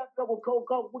ndekuti adafika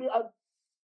kokhaokha kuli anthu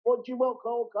ochimwa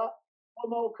okhaokha,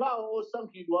 koma okhawo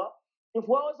osankhidwa,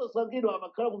 chifukwa osasankhidwa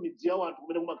amakhala ku midzi ya anthu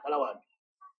kumene kumakhala anthu.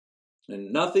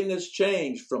 And nothing has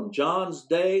changed from John's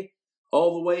day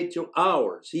all the way to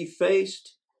ours. He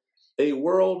faced a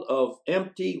world of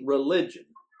empty religion.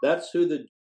 That's who the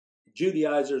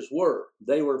Judaizers were.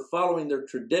 They were following their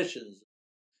traditions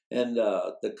and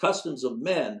the customs of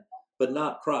men, but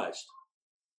not Christ.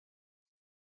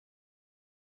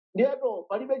 ndiyeto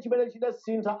palibe chimene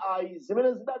chidasintha ayi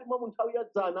zimene zidalimo mu nthawi ya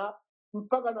dzana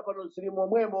mpaka na pano zili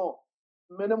momwemo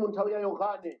mmene mu nthawi ya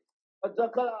Yohane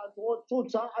padzakhala anthu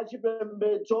otsutsa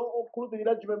achipembedzo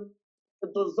okhulupirira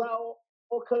chipembedzo zawo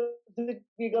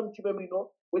okhazikika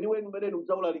mchipembedzo weniweni umene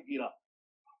mudzawulalikira.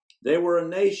 They were a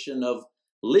nation of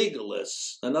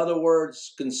legalists, in other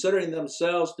words, considering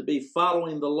themselves to be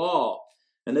following the law,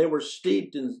 and they were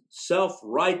steeped in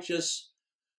self-righteous,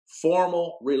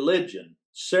 formal religion,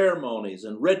 ceremonies,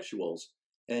 and rituals,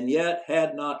 and yet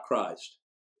had not Christ.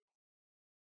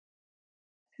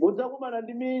 Mudzakumana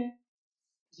ndi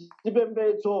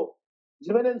zipembedzo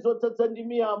zimene nzodzadza ndi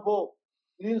miyambo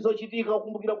zilizochitika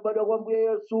kukumbukira kubadwa kwa Ambuye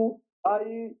Yesu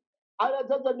ayi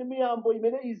adadzadza ndi miyambo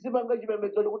imene izimanga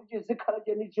chipembedzo kuti chizikhala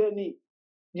chenicheni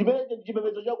chimene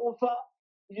chipembedzo chakufa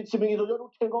chitsimikizo choti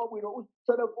uthenga wabwino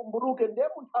usanavumbuluke ndiye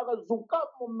munthu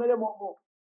akazukapo mmene momwe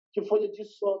chifukwa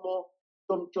chachisomo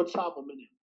chotsamo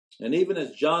mmenemo. And even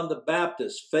as John the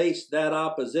Baptist faced that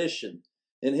opposition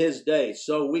in his day,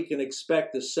 so we can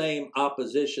expect the same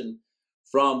opposition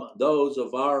from those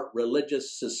of our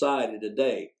religious society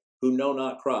today who know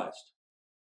not Christ.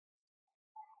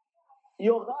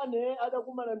 Yohane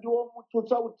adakumana ndi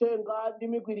womutsutsa uthenga ndi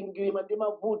mikwingwirima ndi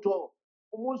mavuto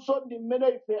umunso ndi mmene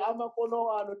ife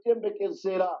amakono ano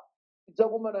tiyembekezera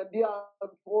tidzakumana ndi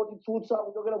anthu otitsutsa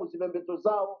kuchokera ku zipembedzo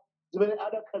zawo zimene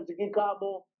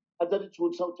adakhazikikamo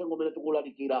adzatitsutsa uthenga umene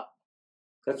tikulalikira.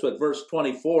 That's what verse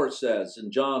 24 says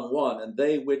in John 1, and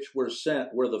they which were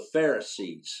sent were the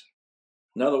Pharisees.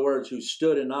 In other words, who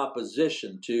stood in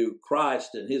opposition to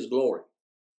Christ and his glory.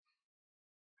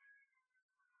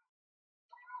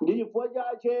 Ndi chifukwa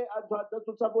chache anthu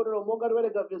adzatsutsa potero monga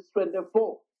tiwerenga verse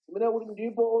 24 imene kuti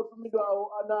ndipo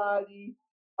otumidwawo anali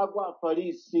aku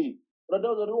Afarisi.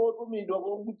 Kutanthauza kuti otumidwa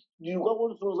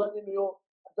kukakuzunza inuyo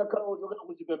adzakhala ochokera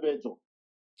ku chipembedzo.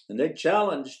 And they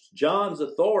challenged John's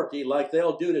authority like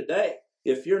they'll do today.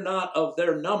 If you're not of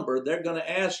their number, they're going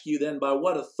to ask you then by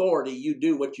what authority you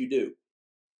do what you do.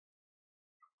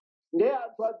 Ndiye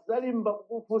anthu adzalimba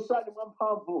kukufunsani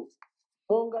mwamphamvu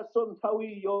monga so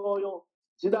nthawi iyoyo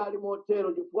zidali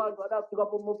motero chifukwa anthu adafika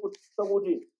pomufunsa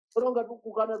kuti sononga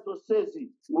tikukana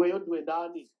zonsezi iweyo ndiwe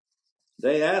ndani.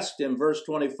 They asked him, verse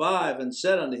 25, and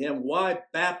said unto him, why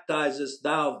baptizest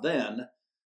thou then,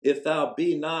 if thou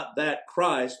be not that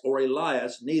Christ or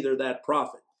Elias, neither that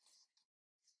prophet?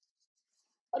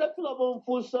 Adafika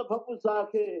pomufunsa mphamvu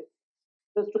zake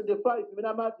verse 25 imene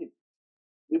amati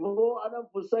ndipo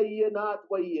anamufunsa iye nati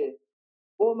kwa iye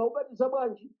koma ubatiza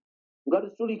bwanji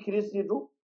ngati suli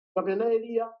Khristu kapena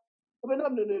Eliya kapena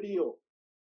mneneriyo.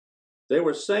 They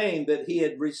were saying that he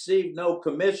had received no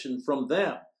commission from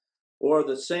them or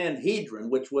the Sanhedrin,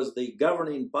 which was the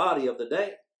governing body of the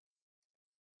day.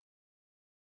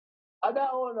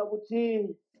 Adaona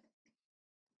kuti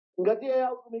ngati iye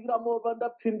akutumikira mopanda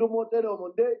phindu moteromo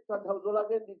ndiye tanthauzo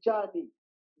lake ndi chani.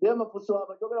 Ndiye mafunso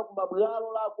amachokera ku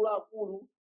mabwalo la akuluakulu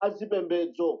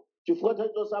azipembedzo chifukwa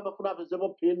nthawi zonse amafuna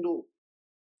apezepo phindu.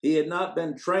 He had not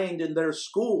been trained in their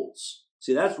schools.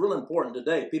 See, that's real important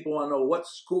today. People want to know, what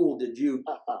school did you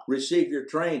receive your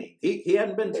training? He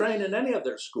hadn't been trained in any of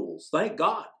their schools. Thank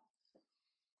God.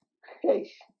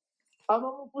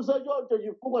 Amamufunsa choncho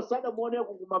chifukwa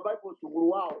sadamuoneko ku mabible school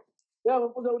wawo. Iye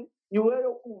amafunsa kuti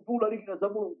iweyo ukulalikira za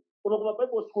Mulungu koma ku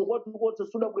mabible school kwathu konse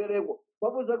sudabwereko.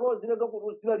 Mafunsa kozileka kuti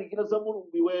uzilalikira za Mulungu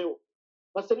iweyo.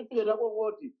 Maserifiketi ako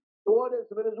ngoti tione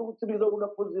zimene zikutsimikiza kuti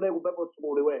unaphunzira ku bible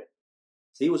school iweyo.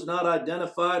 He was not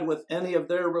identified with any of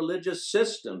their religious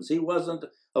systems. He wasn't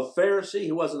a Pharisee.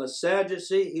 He wasn't a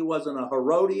Sadducee. He wasn't a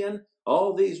Herodian.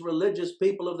 All these religious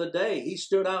people of the day. He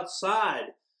stood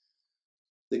outside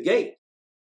the gate.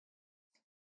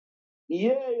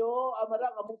 Iyeyo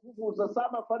amataka mufufuza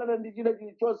samafanana ndi china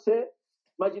chilichonse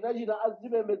machinachita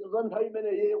azipembedzo za nthawi imene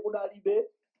iye kudalibe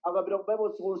akapita ku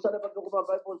bible school sadapake kuma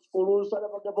bible school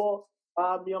sadapakepo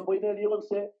miyambo ine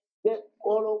iliyonse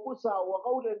olobusawo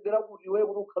wakautengera kuti iwe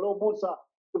kuti ukhale obusa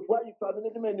chifukwa ife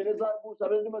amene timayendereza abusa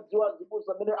amene timadziwa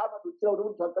azibusa amene amadutsira kuti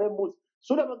munthu akhale mbusa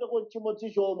sudapakeko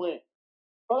chimodzi chomwe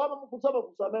pakama mufunsa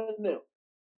mafunso ameneyo.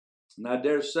 And I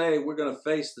dare say we're going to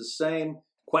face the same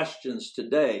questions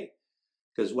today,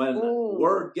 because when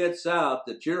word gets out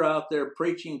that you're out there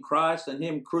preaching Christ and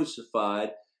him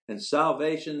crucified and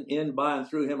salvation in, by, and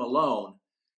through him alone,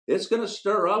 it's going to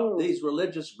stir up these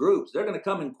religious groups. They're going to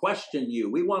come and question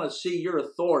you. We want to see your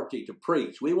authority to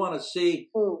preach. We want to see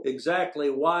exactly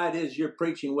why it is you're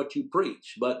preaching what you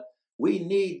preach. But we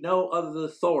need no other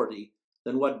authority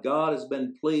than what God has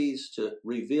been pleased to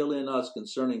reveal in us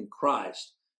concerning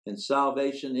Christ and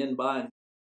salvation in, by, and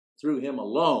through him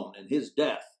alone and his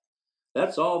death.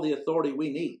 That's all the authority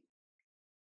we need.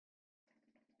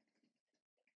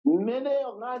 mmene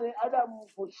Yohane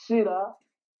adamufunsira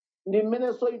ndi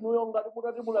mmenenso inuyo ngati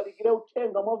mutati mulalikire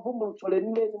uthenga mwa vumbulutso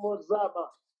lenileni mozama.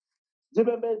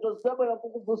 Zipembedzo zidabwera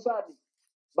kukufunsani,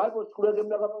 Bible sikuleke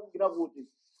mnakapangira kuti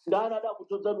ndani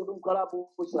adakudzozani kuti mukhale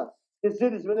abusa.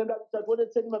 Izili zimene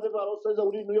ndakutionetseni mapepala osonyeza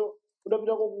kuti inuyo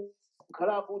mudapitako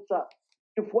kukhala abusa.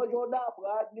 Chifukwa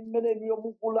chodabwa ndi mmene inuyo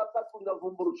mukulakatulira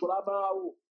vumbulutso la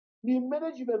mawu. Ndi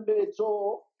mmene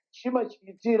chipembedzo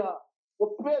chimachitira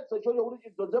kupeza chocho kuti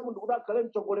chidzoze munthu kuti akhale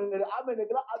mtsogoleri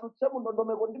amenekera adutse mu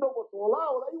ndondomeko ndi dongosolo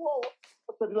lawo la iwowo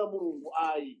osati la Mulungu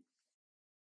ayi.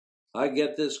 I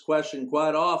get this question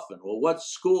quite often. Well, what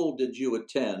school did you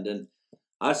attend? And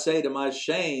I say to my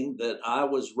shame that I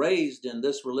was raised in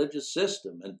this religious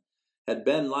system and had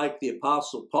been like the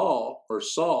Apostle Paul or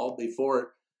Saul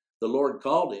before the Lord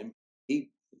called him.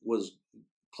 He was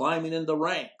climbing in the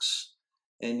ranks.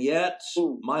 And yet,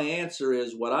 my answer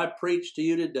is what I preach to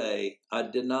you today, I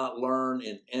did not learn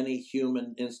in any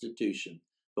human institution.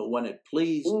 But when it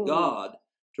pleased God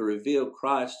to reveal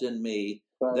Christ in me,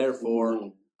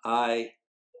 therefore I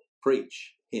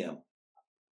preach him.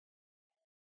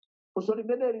 Funso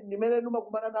limeneli limene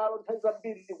ndimakumana nalo nthawi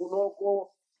zambiri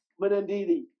kunoko kumene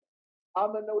ndili.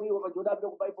 Amene uliwo pachoda apita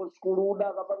ku Bible school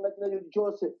udakapanga china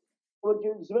chilichonse.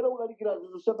 Zimene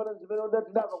ukalalikirazo zosepana zimene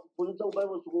udatidaka kuphunzitsa ku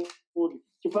Bible school.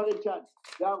 Chifukwa chani?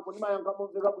 Yankho ndimayankha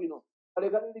momveka bwino.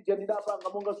 Alekani lija ndidapanga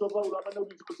monga so Paulo amene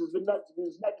kuti zikhosi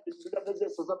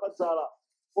zidapezesa zapadzala.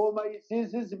 Koma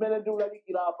izizi zimene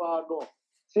ndiulalikira pano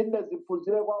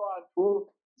sindaziphunzire kwa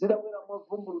anthu zidabwera mwa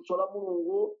vumbulutso la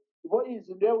Mulungu. Ndipo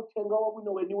izi ndiye uthenga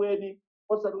wabwino weniweni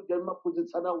osati uja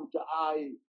limaphunzitsana uja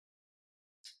ayi.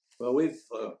 Well, we've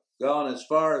gone as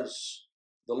far as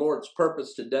the Lord's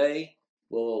purpose today.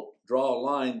 We'll draw a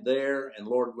line there, and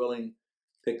Lord willing,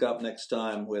 pick up next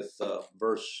time with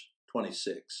verse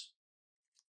 26.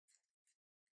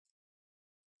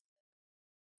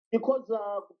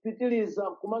 Ikhoza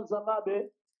kupitiliza kumanza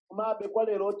mabe kwa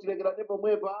lero tilekerane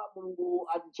pomwepa Mulungu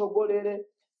atitsogolere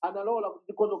analola kuti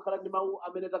tikhoza kukhala ndi mawu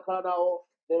amene takhala nawo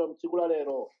lero mtsiku la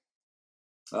lero.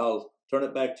 I'll turn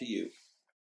it back to you.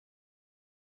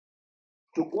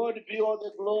 To God be all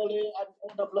the glory and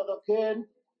honor, Brother Ken,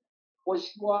 for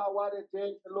sure what a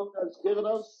day the Lord has given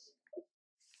us.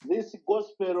 This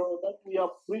gospel that we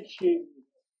are preaching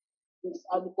is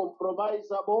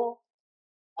uncompromisable,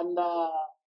 and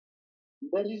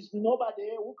there is nobody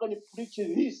who can preach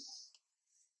this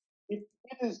if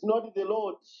it is not the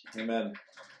Lord Amen.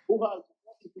 who has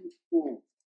brought it through.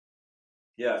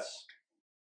 Yes.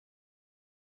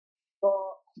 So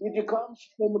it comes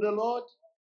from the Lord,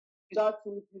 it starts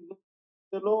with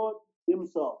the Lord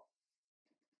Himself.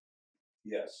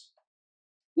 Yes.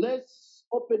 Let's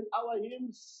open our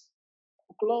hymns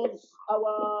to close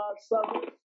our service.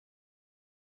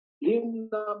 Hymn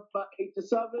number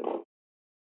 87.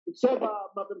 Kutseka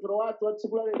mapemphero athu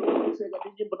atsiku la lero kutseka ndi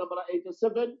nyimbo nambala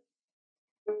 87.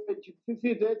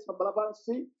 Chififite tsamba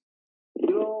lapansi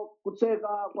ndilo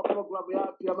kutseka kwa programu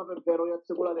yathu ya mapemphero ya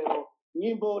tsiku la lero.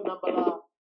 Nyimbo nambala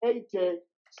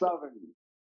 87.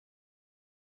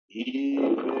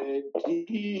 Ife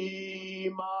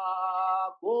tima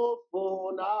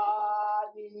kufunani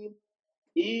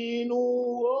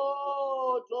inu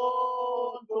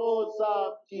tonto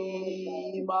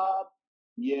mtima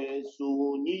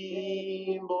Yesu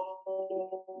nyimbo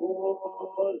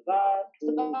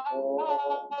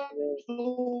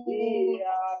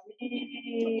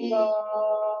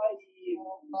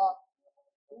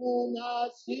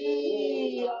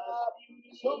unasia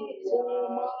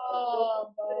sosema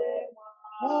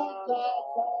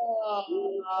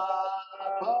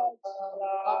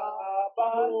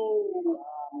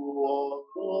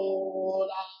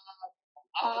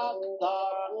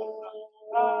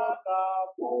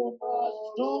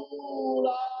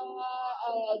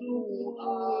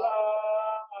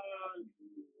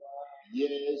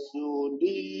Yesu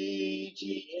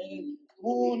ndichi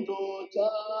mundo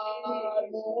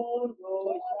chanu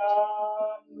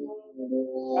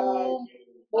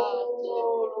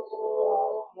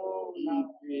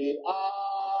ife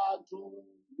atu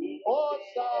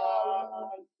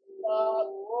osawa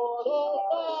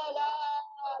sofala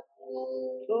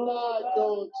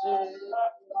tunachote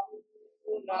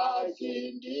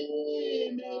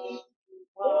asindimi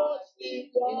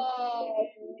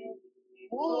osikatu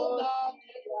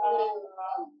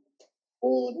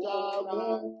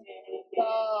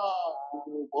utamuka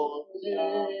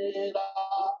kukonzera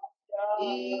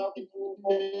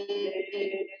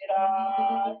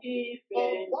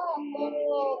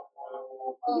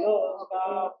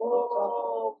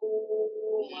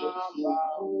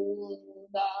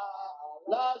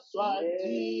la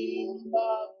swantimba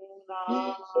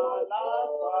izoza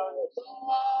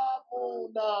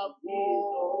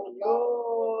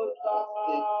munafunyoza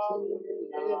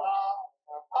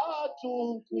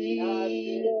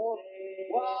atunkwio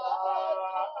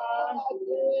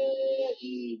watate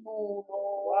inuno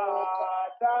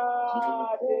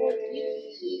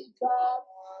chikutika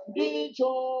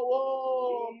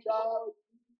ndichowoka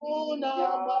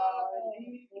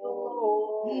unamani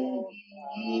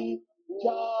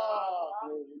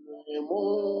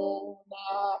chakunemuna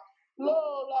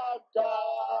lola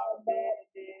tame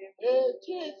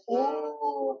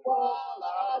echifukwa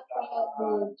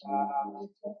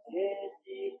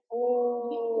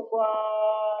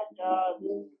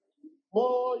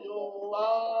moyo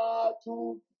watu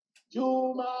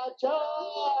chuma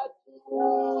chatu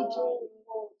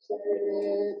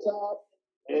chomoseta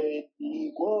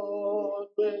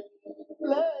etikondwe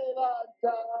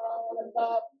lelatanda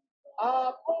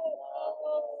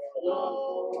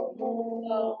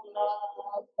apoyomunaka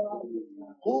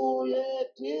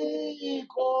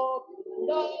uyetiko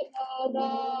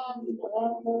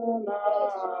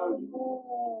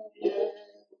yananauye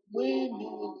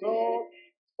mwinizo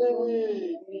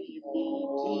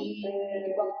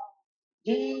emitiba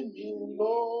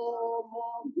Jimilomo,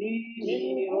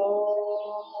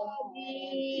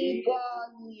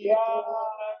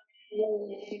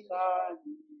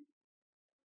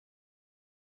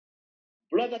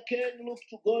 Brother Ken, look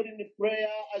to God in prayer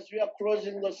as we are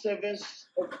closing the service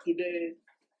of today,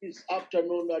 this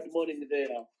afternoon and morning there.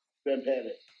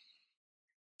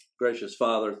 Gracious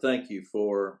Father, thank you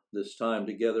for this time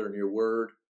together in your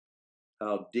word,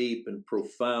 how deep and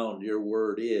profound your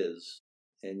word is,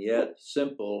 and yet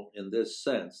simple in this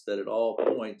sense that it all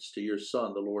points to your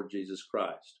Son, the Lord Jesus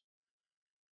Christ.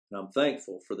 And I'm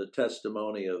thankful for the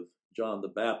testimony of John the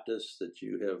Baptist that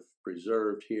you have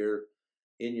preserved here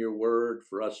in your word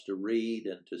for us to read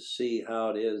and to see how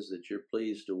it is that you're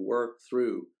pleased to work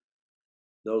through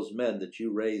those men that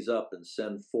you raise up and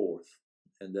send forth,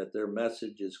 and that their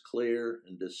message is clear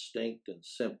and distinct and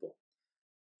simple.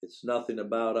 It's nothing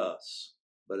about us,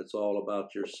 but it's all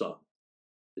about your Son,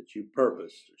 that you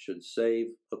purposed should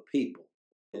save a people,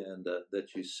 and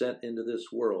that you sent into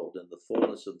this world in the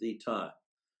fullness of the time.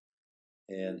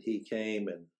 And he came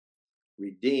and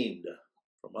redeemed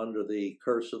from under the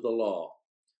curse of the law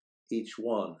each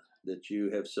one that you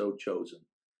have so chosen.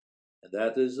 And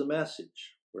that is the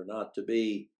message. We're not to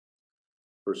be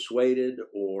persuaded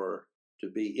or to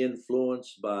be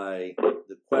influenced by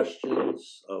the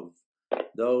questions of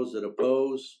those that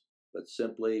oppose, but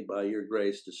simply by your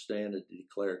grace to stand and to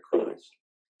declare Christ.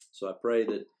 So I pray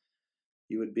that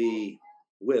you would be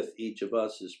with each of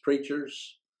us as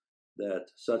preachers, that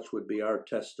such would be our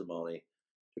testimony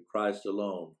to Christ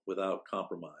alone without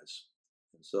compromise.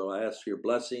 And so I ask for your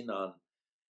blessing on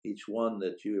each one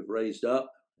that you have raised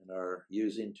up and are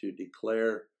using to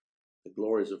declare the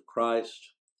glories of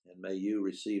Christ, and may you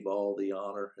receive all the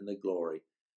honor and the glory,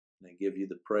 and I give you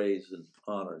the praise and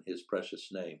honor in his precious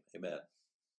name. Amen.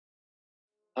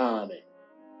 Amen.